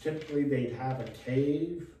was typically they'd have a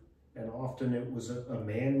cave, and often it was a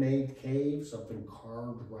man-made cave, something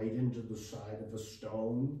carved right into the side of the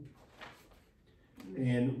stone.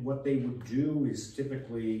 And what they would do is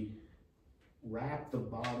typically wrap the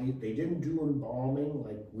body. They didn't do embalming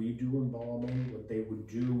like we do embalming. What they would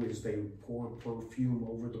do is they would pour perfume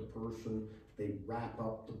over the person, they wrap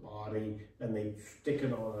up the body, and they stick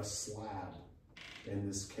it on a slab in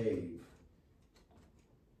this cave.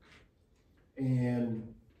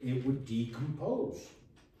 And it would decompose.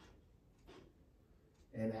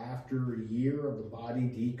 And after a year of the body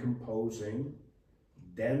decomposing,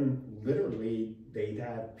 then literally they'd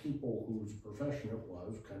have people whose profession it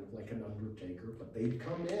was, kind of like an undertaker, but they'd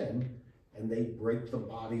come in and they'd break the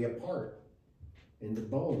body apart into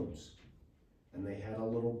bones. And they had a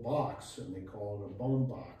little box, and they call it a bone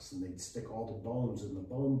box, and they'd stick all the bones in the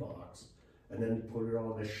bone box and then put it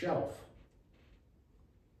on a shelf.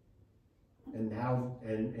 And now,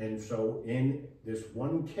 and so in this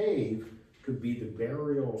one cave could be the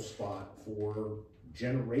burial spot for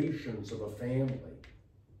generations of a family.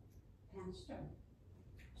 Pastor,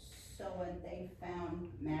 so when they found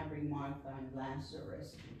Mary, Martha, and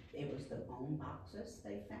Lazarus, it was the bone boxes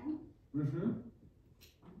they found? Mm-hmm.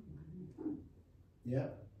 Yeah.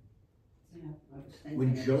 Yeah, I was thinking When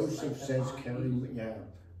it was Joseph like the says, bodies.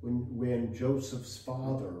 when Joseph's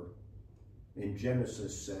father in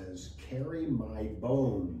Genesis says, carry my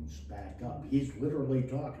bones back up, he's literally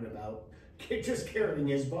talking about just carrying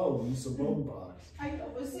his bones, the bone box. I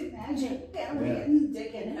always imagine carrying,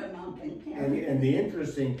 digging him up and carrying. And the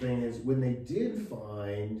interesting thing is when they did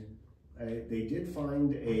find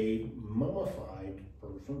a mummified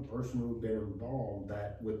person who had been embalmed,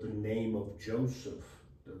 that with the name of Joseph,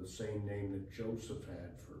 the same name that Joseph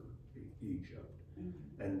had for Egypt.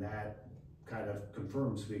 Mm-hmm. And that kind of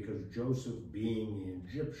confirms, because Joseph being the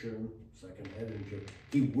Egyptian, second head Egypt,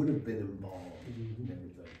 he would have been embalmed and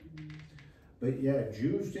everything. But yeah,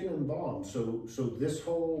 Jews didn't embalm, so this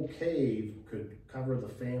whole cave could cover the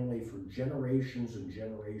family for generations and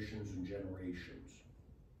generations and generations.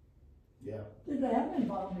 Yeah. Did they have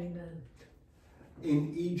embalming then?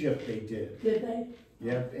 In Egypt they did. Did they?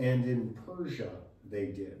 Yep, and in Persia they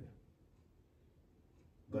did.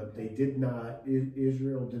 But they did not,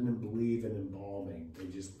 Israel didn't believe in embalming, they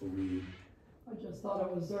just believed. I just thought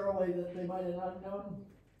it was early that they might have not known.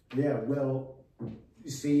 Yeah, well, you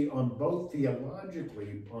see, on both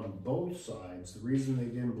theologically, on both sides, the reason they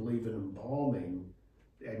didn't believe in embalming,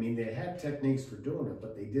 I mean, they had techniques for doing it,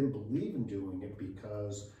 but they didn't believe in doing it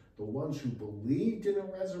because the ones who believed in a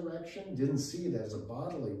resurrection didn't see it as a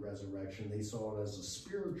bodily resurrection. They saw it as a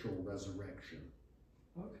spiritual resurrection.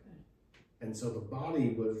 Okay. And so the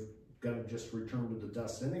body was going to just return to the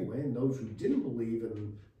dust anyway. And those who didn't believe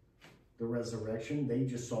in the resurrection, they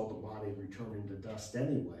just saw the body returning to dust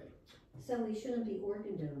anyway. So we shouldn't be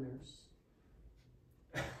organ donors.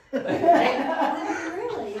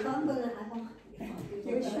 Really, if I'm gonna,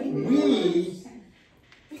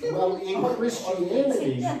 Well, in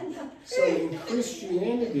Christianity, so in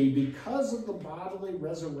Christianity, because of the bodily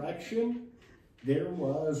resurrection, there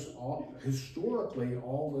was historically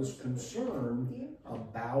all this concern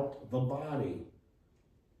about the body.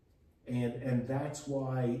 And that's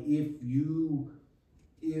why if you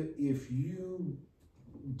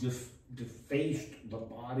defaced the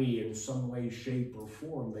body in some way, shape, or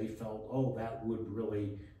form, they felt, oh, that would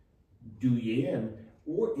really do you in.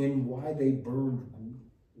 Or in why they burned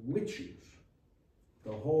witches.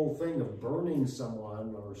 The whole thing of burning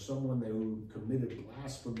someone or someone who committed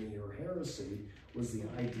blasphemy or heresy was the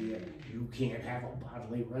idea you can't have a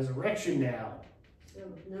bodily resurrection now.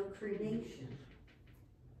 So no cremation.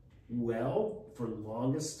 Well, for the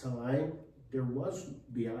longest time, there was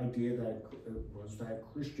the idea that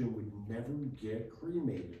Christian would never get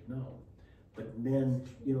cremated, no. But then,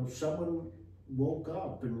 you know, someone woke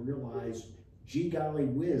up and realized, gee golly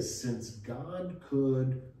whiz, since God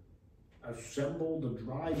could assemble the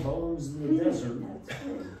dry bones in the desert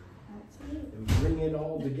and bring it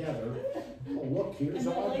all together. Oh, look, here's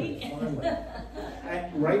Audrey, finally.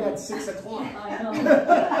 Right at 6 o'clock. I know.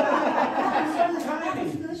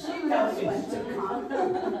 She knows when to come.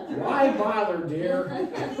 Why bother, dear?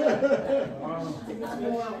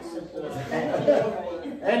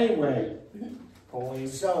 Anyway,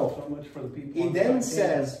 so much for the people. he then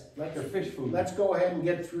says, like their fish food. let's go ahead and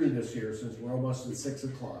get through this here since we're almost at 6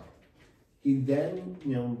 o'clock. He then,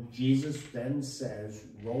 you know, Jesus then says,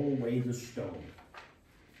 roll away the stone.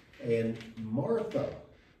 And Martha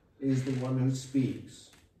is the one who speaks.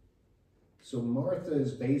 So Martha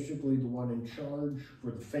is basically the one in charge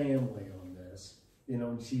for the family on this. You know,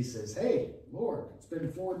 and she says, hey, Lord, it's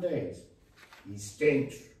been 4 days. He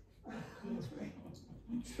stinks.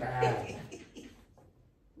 It's bad.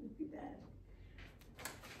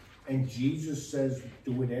 And Jesus says,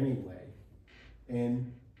 do it anyway.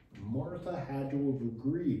 And Martha had to have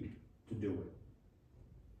agreed to do it.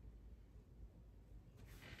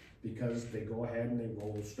 Because they go ahead and they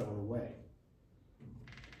roll the stone away.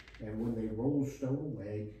 And when they roll the stone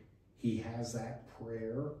away, he has that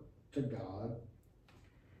prayer to God.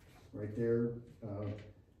 Right there,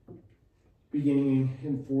 beginning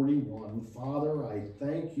in 41, Father, I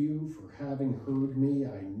thank you for having heard me.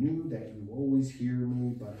 I knew that you always hear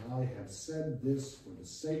me, but I have said this for the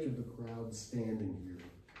sake of the crowd standing here,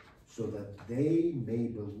 so that they may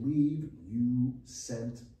believe you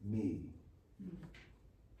sent me.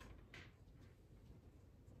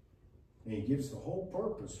 And he gives the whole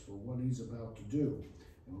purpose for what he's about to do.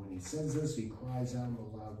 And when he says this, he cries out in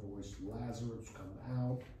a loud voice, Lazarus, come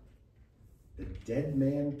out. The dead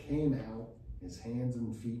man came out, his hands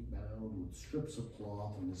and feet bound with strips of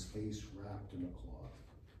cloth and his face wrapped in a cloth.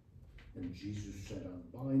 And Jesus said,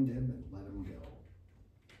 unbind him and let him go.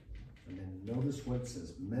 And then notice what it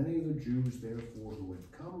says. Many of the Jews, therefore, who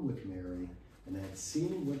had come with Mary and had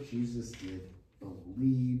seen what Jesus did,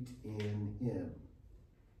 believed in him.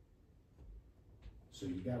 So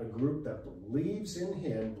you got a group that believes in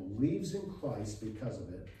him, believes in Christ because of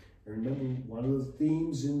it. And remember, one of the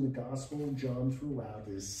themes in the Gospel of John throughout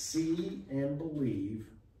is see and believe.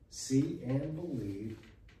 See and believe.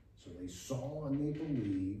 So they saw and they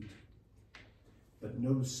believed. But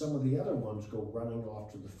notice some of the other ones go running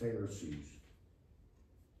off to the Pharisees.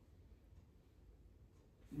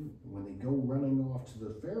 When they go running off to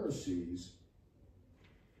the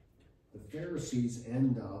Pharisees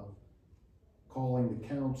end up calling the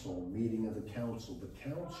council, meeting of the council. The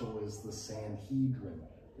council is the Sanhedrin.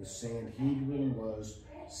 The Sanhedrin was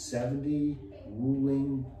 70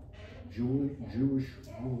 ruling Jewish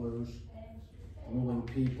rulers, ruling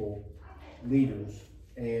people leaders,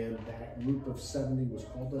 and that group of 70 was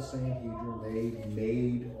called the Sanhedrin. They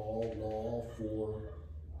made all law for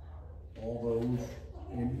all those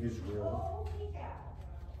in Israel.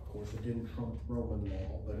 Of course, it didn't trump Roman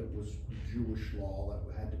law, but it was Jewish law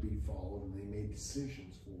that had to be followed, and they made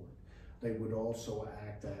decisions for it. They would also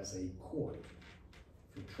act as a court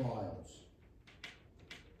for trials.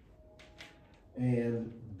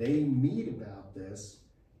 And they meet about this,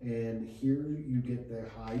 and here you get the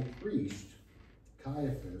high priest,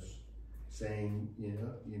 Caiaphas, saying,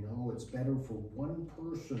 you know, it's better for one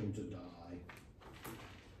person to die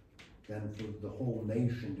than for the whole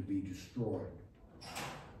nation to be destroyed.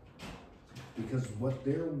 Because what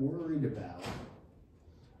they're worried about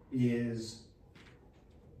is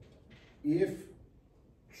if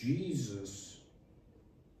Jesus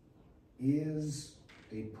is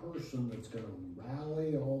a person that's going to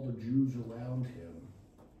rally all the Jews around him,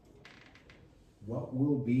 what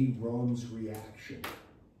will be Rome's reaction?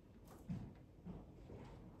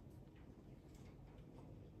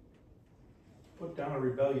 Put down a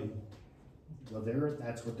rebellion. Well,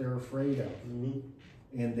 that's what they're afraid of. Mm-hmm.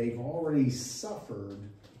 And they've already suffered,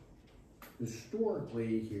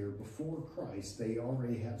 historically here, before Christ, they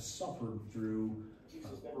already have suffered through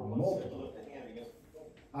multiple.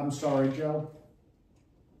 I'm sorry, Joe.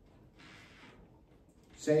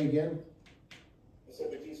 Say again. I said,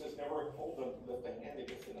 but Jesus never told them to lift a hand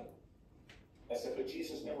against the neighbor. I said, but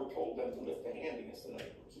Jesus never told them to lift a hand against the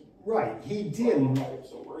neighbors. Right, he didn't. Why are you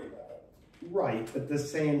so worried about it? Right, but the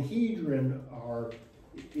Sanhedrin are,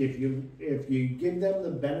 if you give them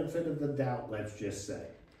the benefit of the doubt, let's just say,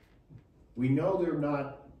 we know they're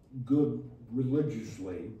not good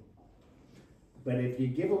religiously, but if you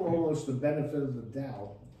give them almost the benefit of the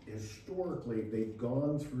doubt, historically they've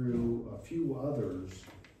gone through a few others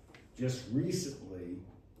just recently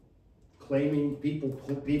claiming people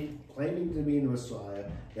claiming to be Messiah,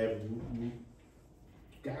 have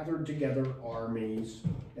gathered together armies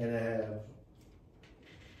and have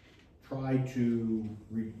tried to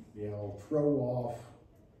throw off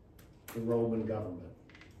the Roman government,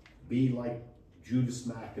 be like Judas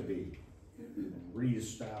Maccabee, and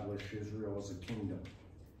reestablish Israel as a kingdom.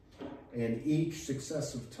 And each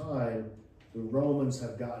successive time, the Romans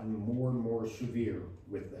have gotten more and more severe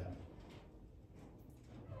with them.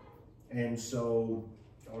 And so,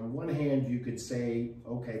 on one hand, you could say,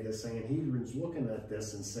 okay, the Sanhedrin's looking at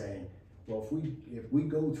this and saying, well, if we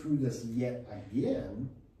go through this yet again,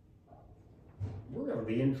 we're going to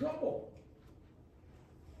be in trouble.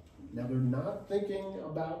 Now, they're not thinking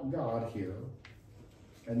about God here,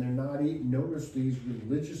 and they're not even, notice these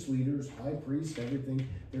religious leaders, high priests, everything,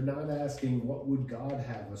 they're not asking, what would God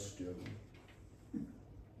have us do?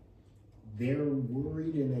 They're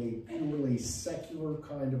worried in a purely secular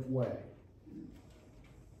kind of way.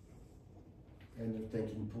 And they're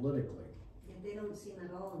thinking politically. And they don't seem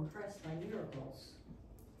at all impressed by miracles.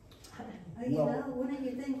 Well, Wouldn't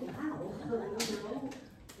you think, wow,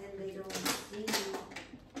 and they don't seem,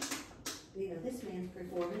 this man's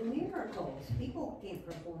performing miracles. People can't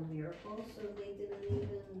perform miracles, so they didn't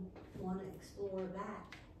even want to explore that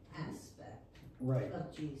aspect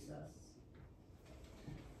of Jesus.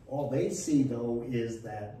 All they see, though, is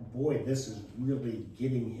that, boy, this is really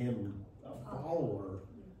getting him a follower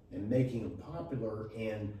and making him popular,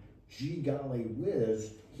 and gee golly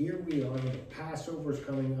whiz, here we are, the Passover's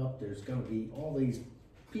coming up, there's going to be all these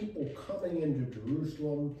people coming into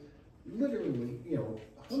Jerusalem, literally,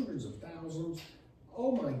 hundreds of thousands.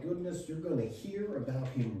 Oh my goodness, you're going to hear about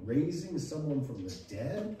him raising someone from the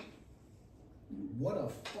dead? What a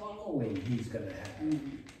following he's going to have.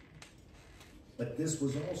 But this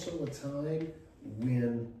was also a time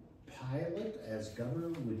when Pilate, as governor,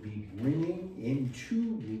 would be bringing in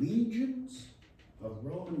 2 legions of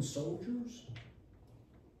Roman soldiers.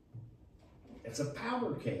 It's a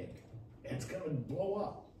powder keg. It's going to blow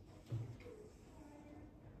up.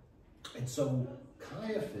 And so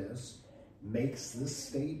Caiaphas makes this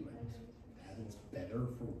statement that it's better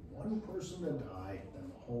for one person to die than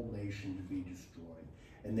the whole nation to be destroyed.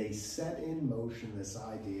 And they set in motion this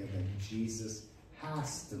idea that Jesus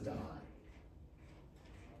has to die.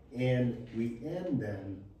 And we end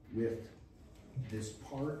then with this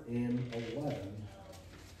part in 11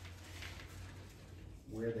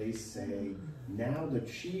 where they say, now the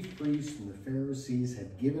chief priests and the Pharisees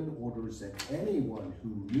had given orders that anyone who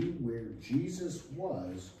knew where Jesus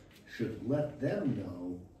was should let them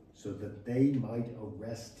know so that they might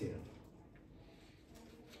arrest him.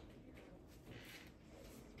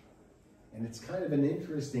 And it's kind of an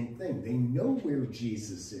interesting thing. They know where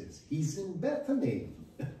Jesus is. He's in Bethany.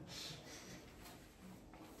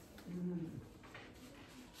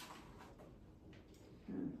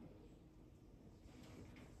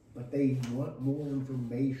 but they want more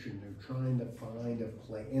information. They're trying to find a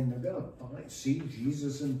place, and they're gonna see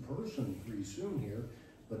Jesus in person pretty soon here,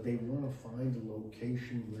 but they want to find a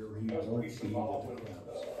location where he won't be with the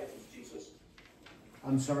crowds. Jesus.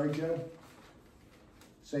 I'm sorry, Joe?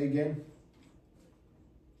 Say again?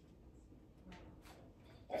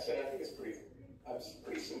 I said, I think it's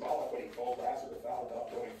pretty symbolic when he called Lazarus out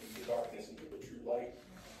about going from the darkness into the true light.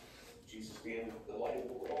 Jesus being the light of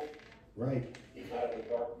the world. Right. He's not in a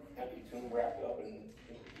dark, empty tomb wrapped up in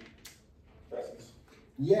presence.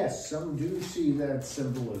 Yes, some do see that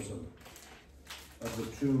symbolism of the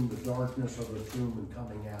tomb, the darkness of the tomb and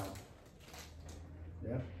coming out.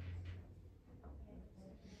 Yeah.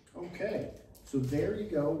 Okay, so there you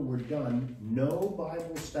go, we're done. No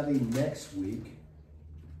Bible study next week.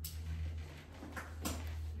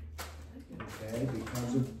 Okay,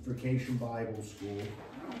 because of Vacation Bible School.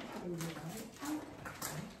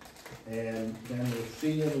 And then we'll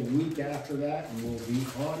see you the week after that, and we'll be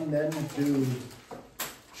on then to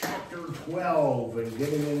chapter 12 and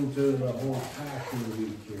getting into the whole Passion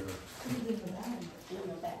Week here.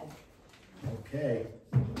 Okay.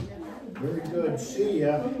 Very good. See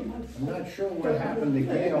ya. I'm not sure what happened to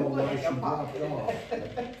Gail, why she dropped off.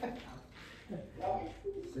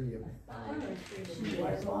 See ya. She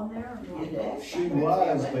was on there. She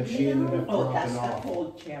was, but she ended up Oh, that's dropping the off.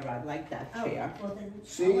 whole chair, I like that chair. Well, then.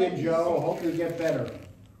 See ya, Joe. Hope you get better.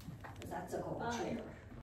 That's a cold chair.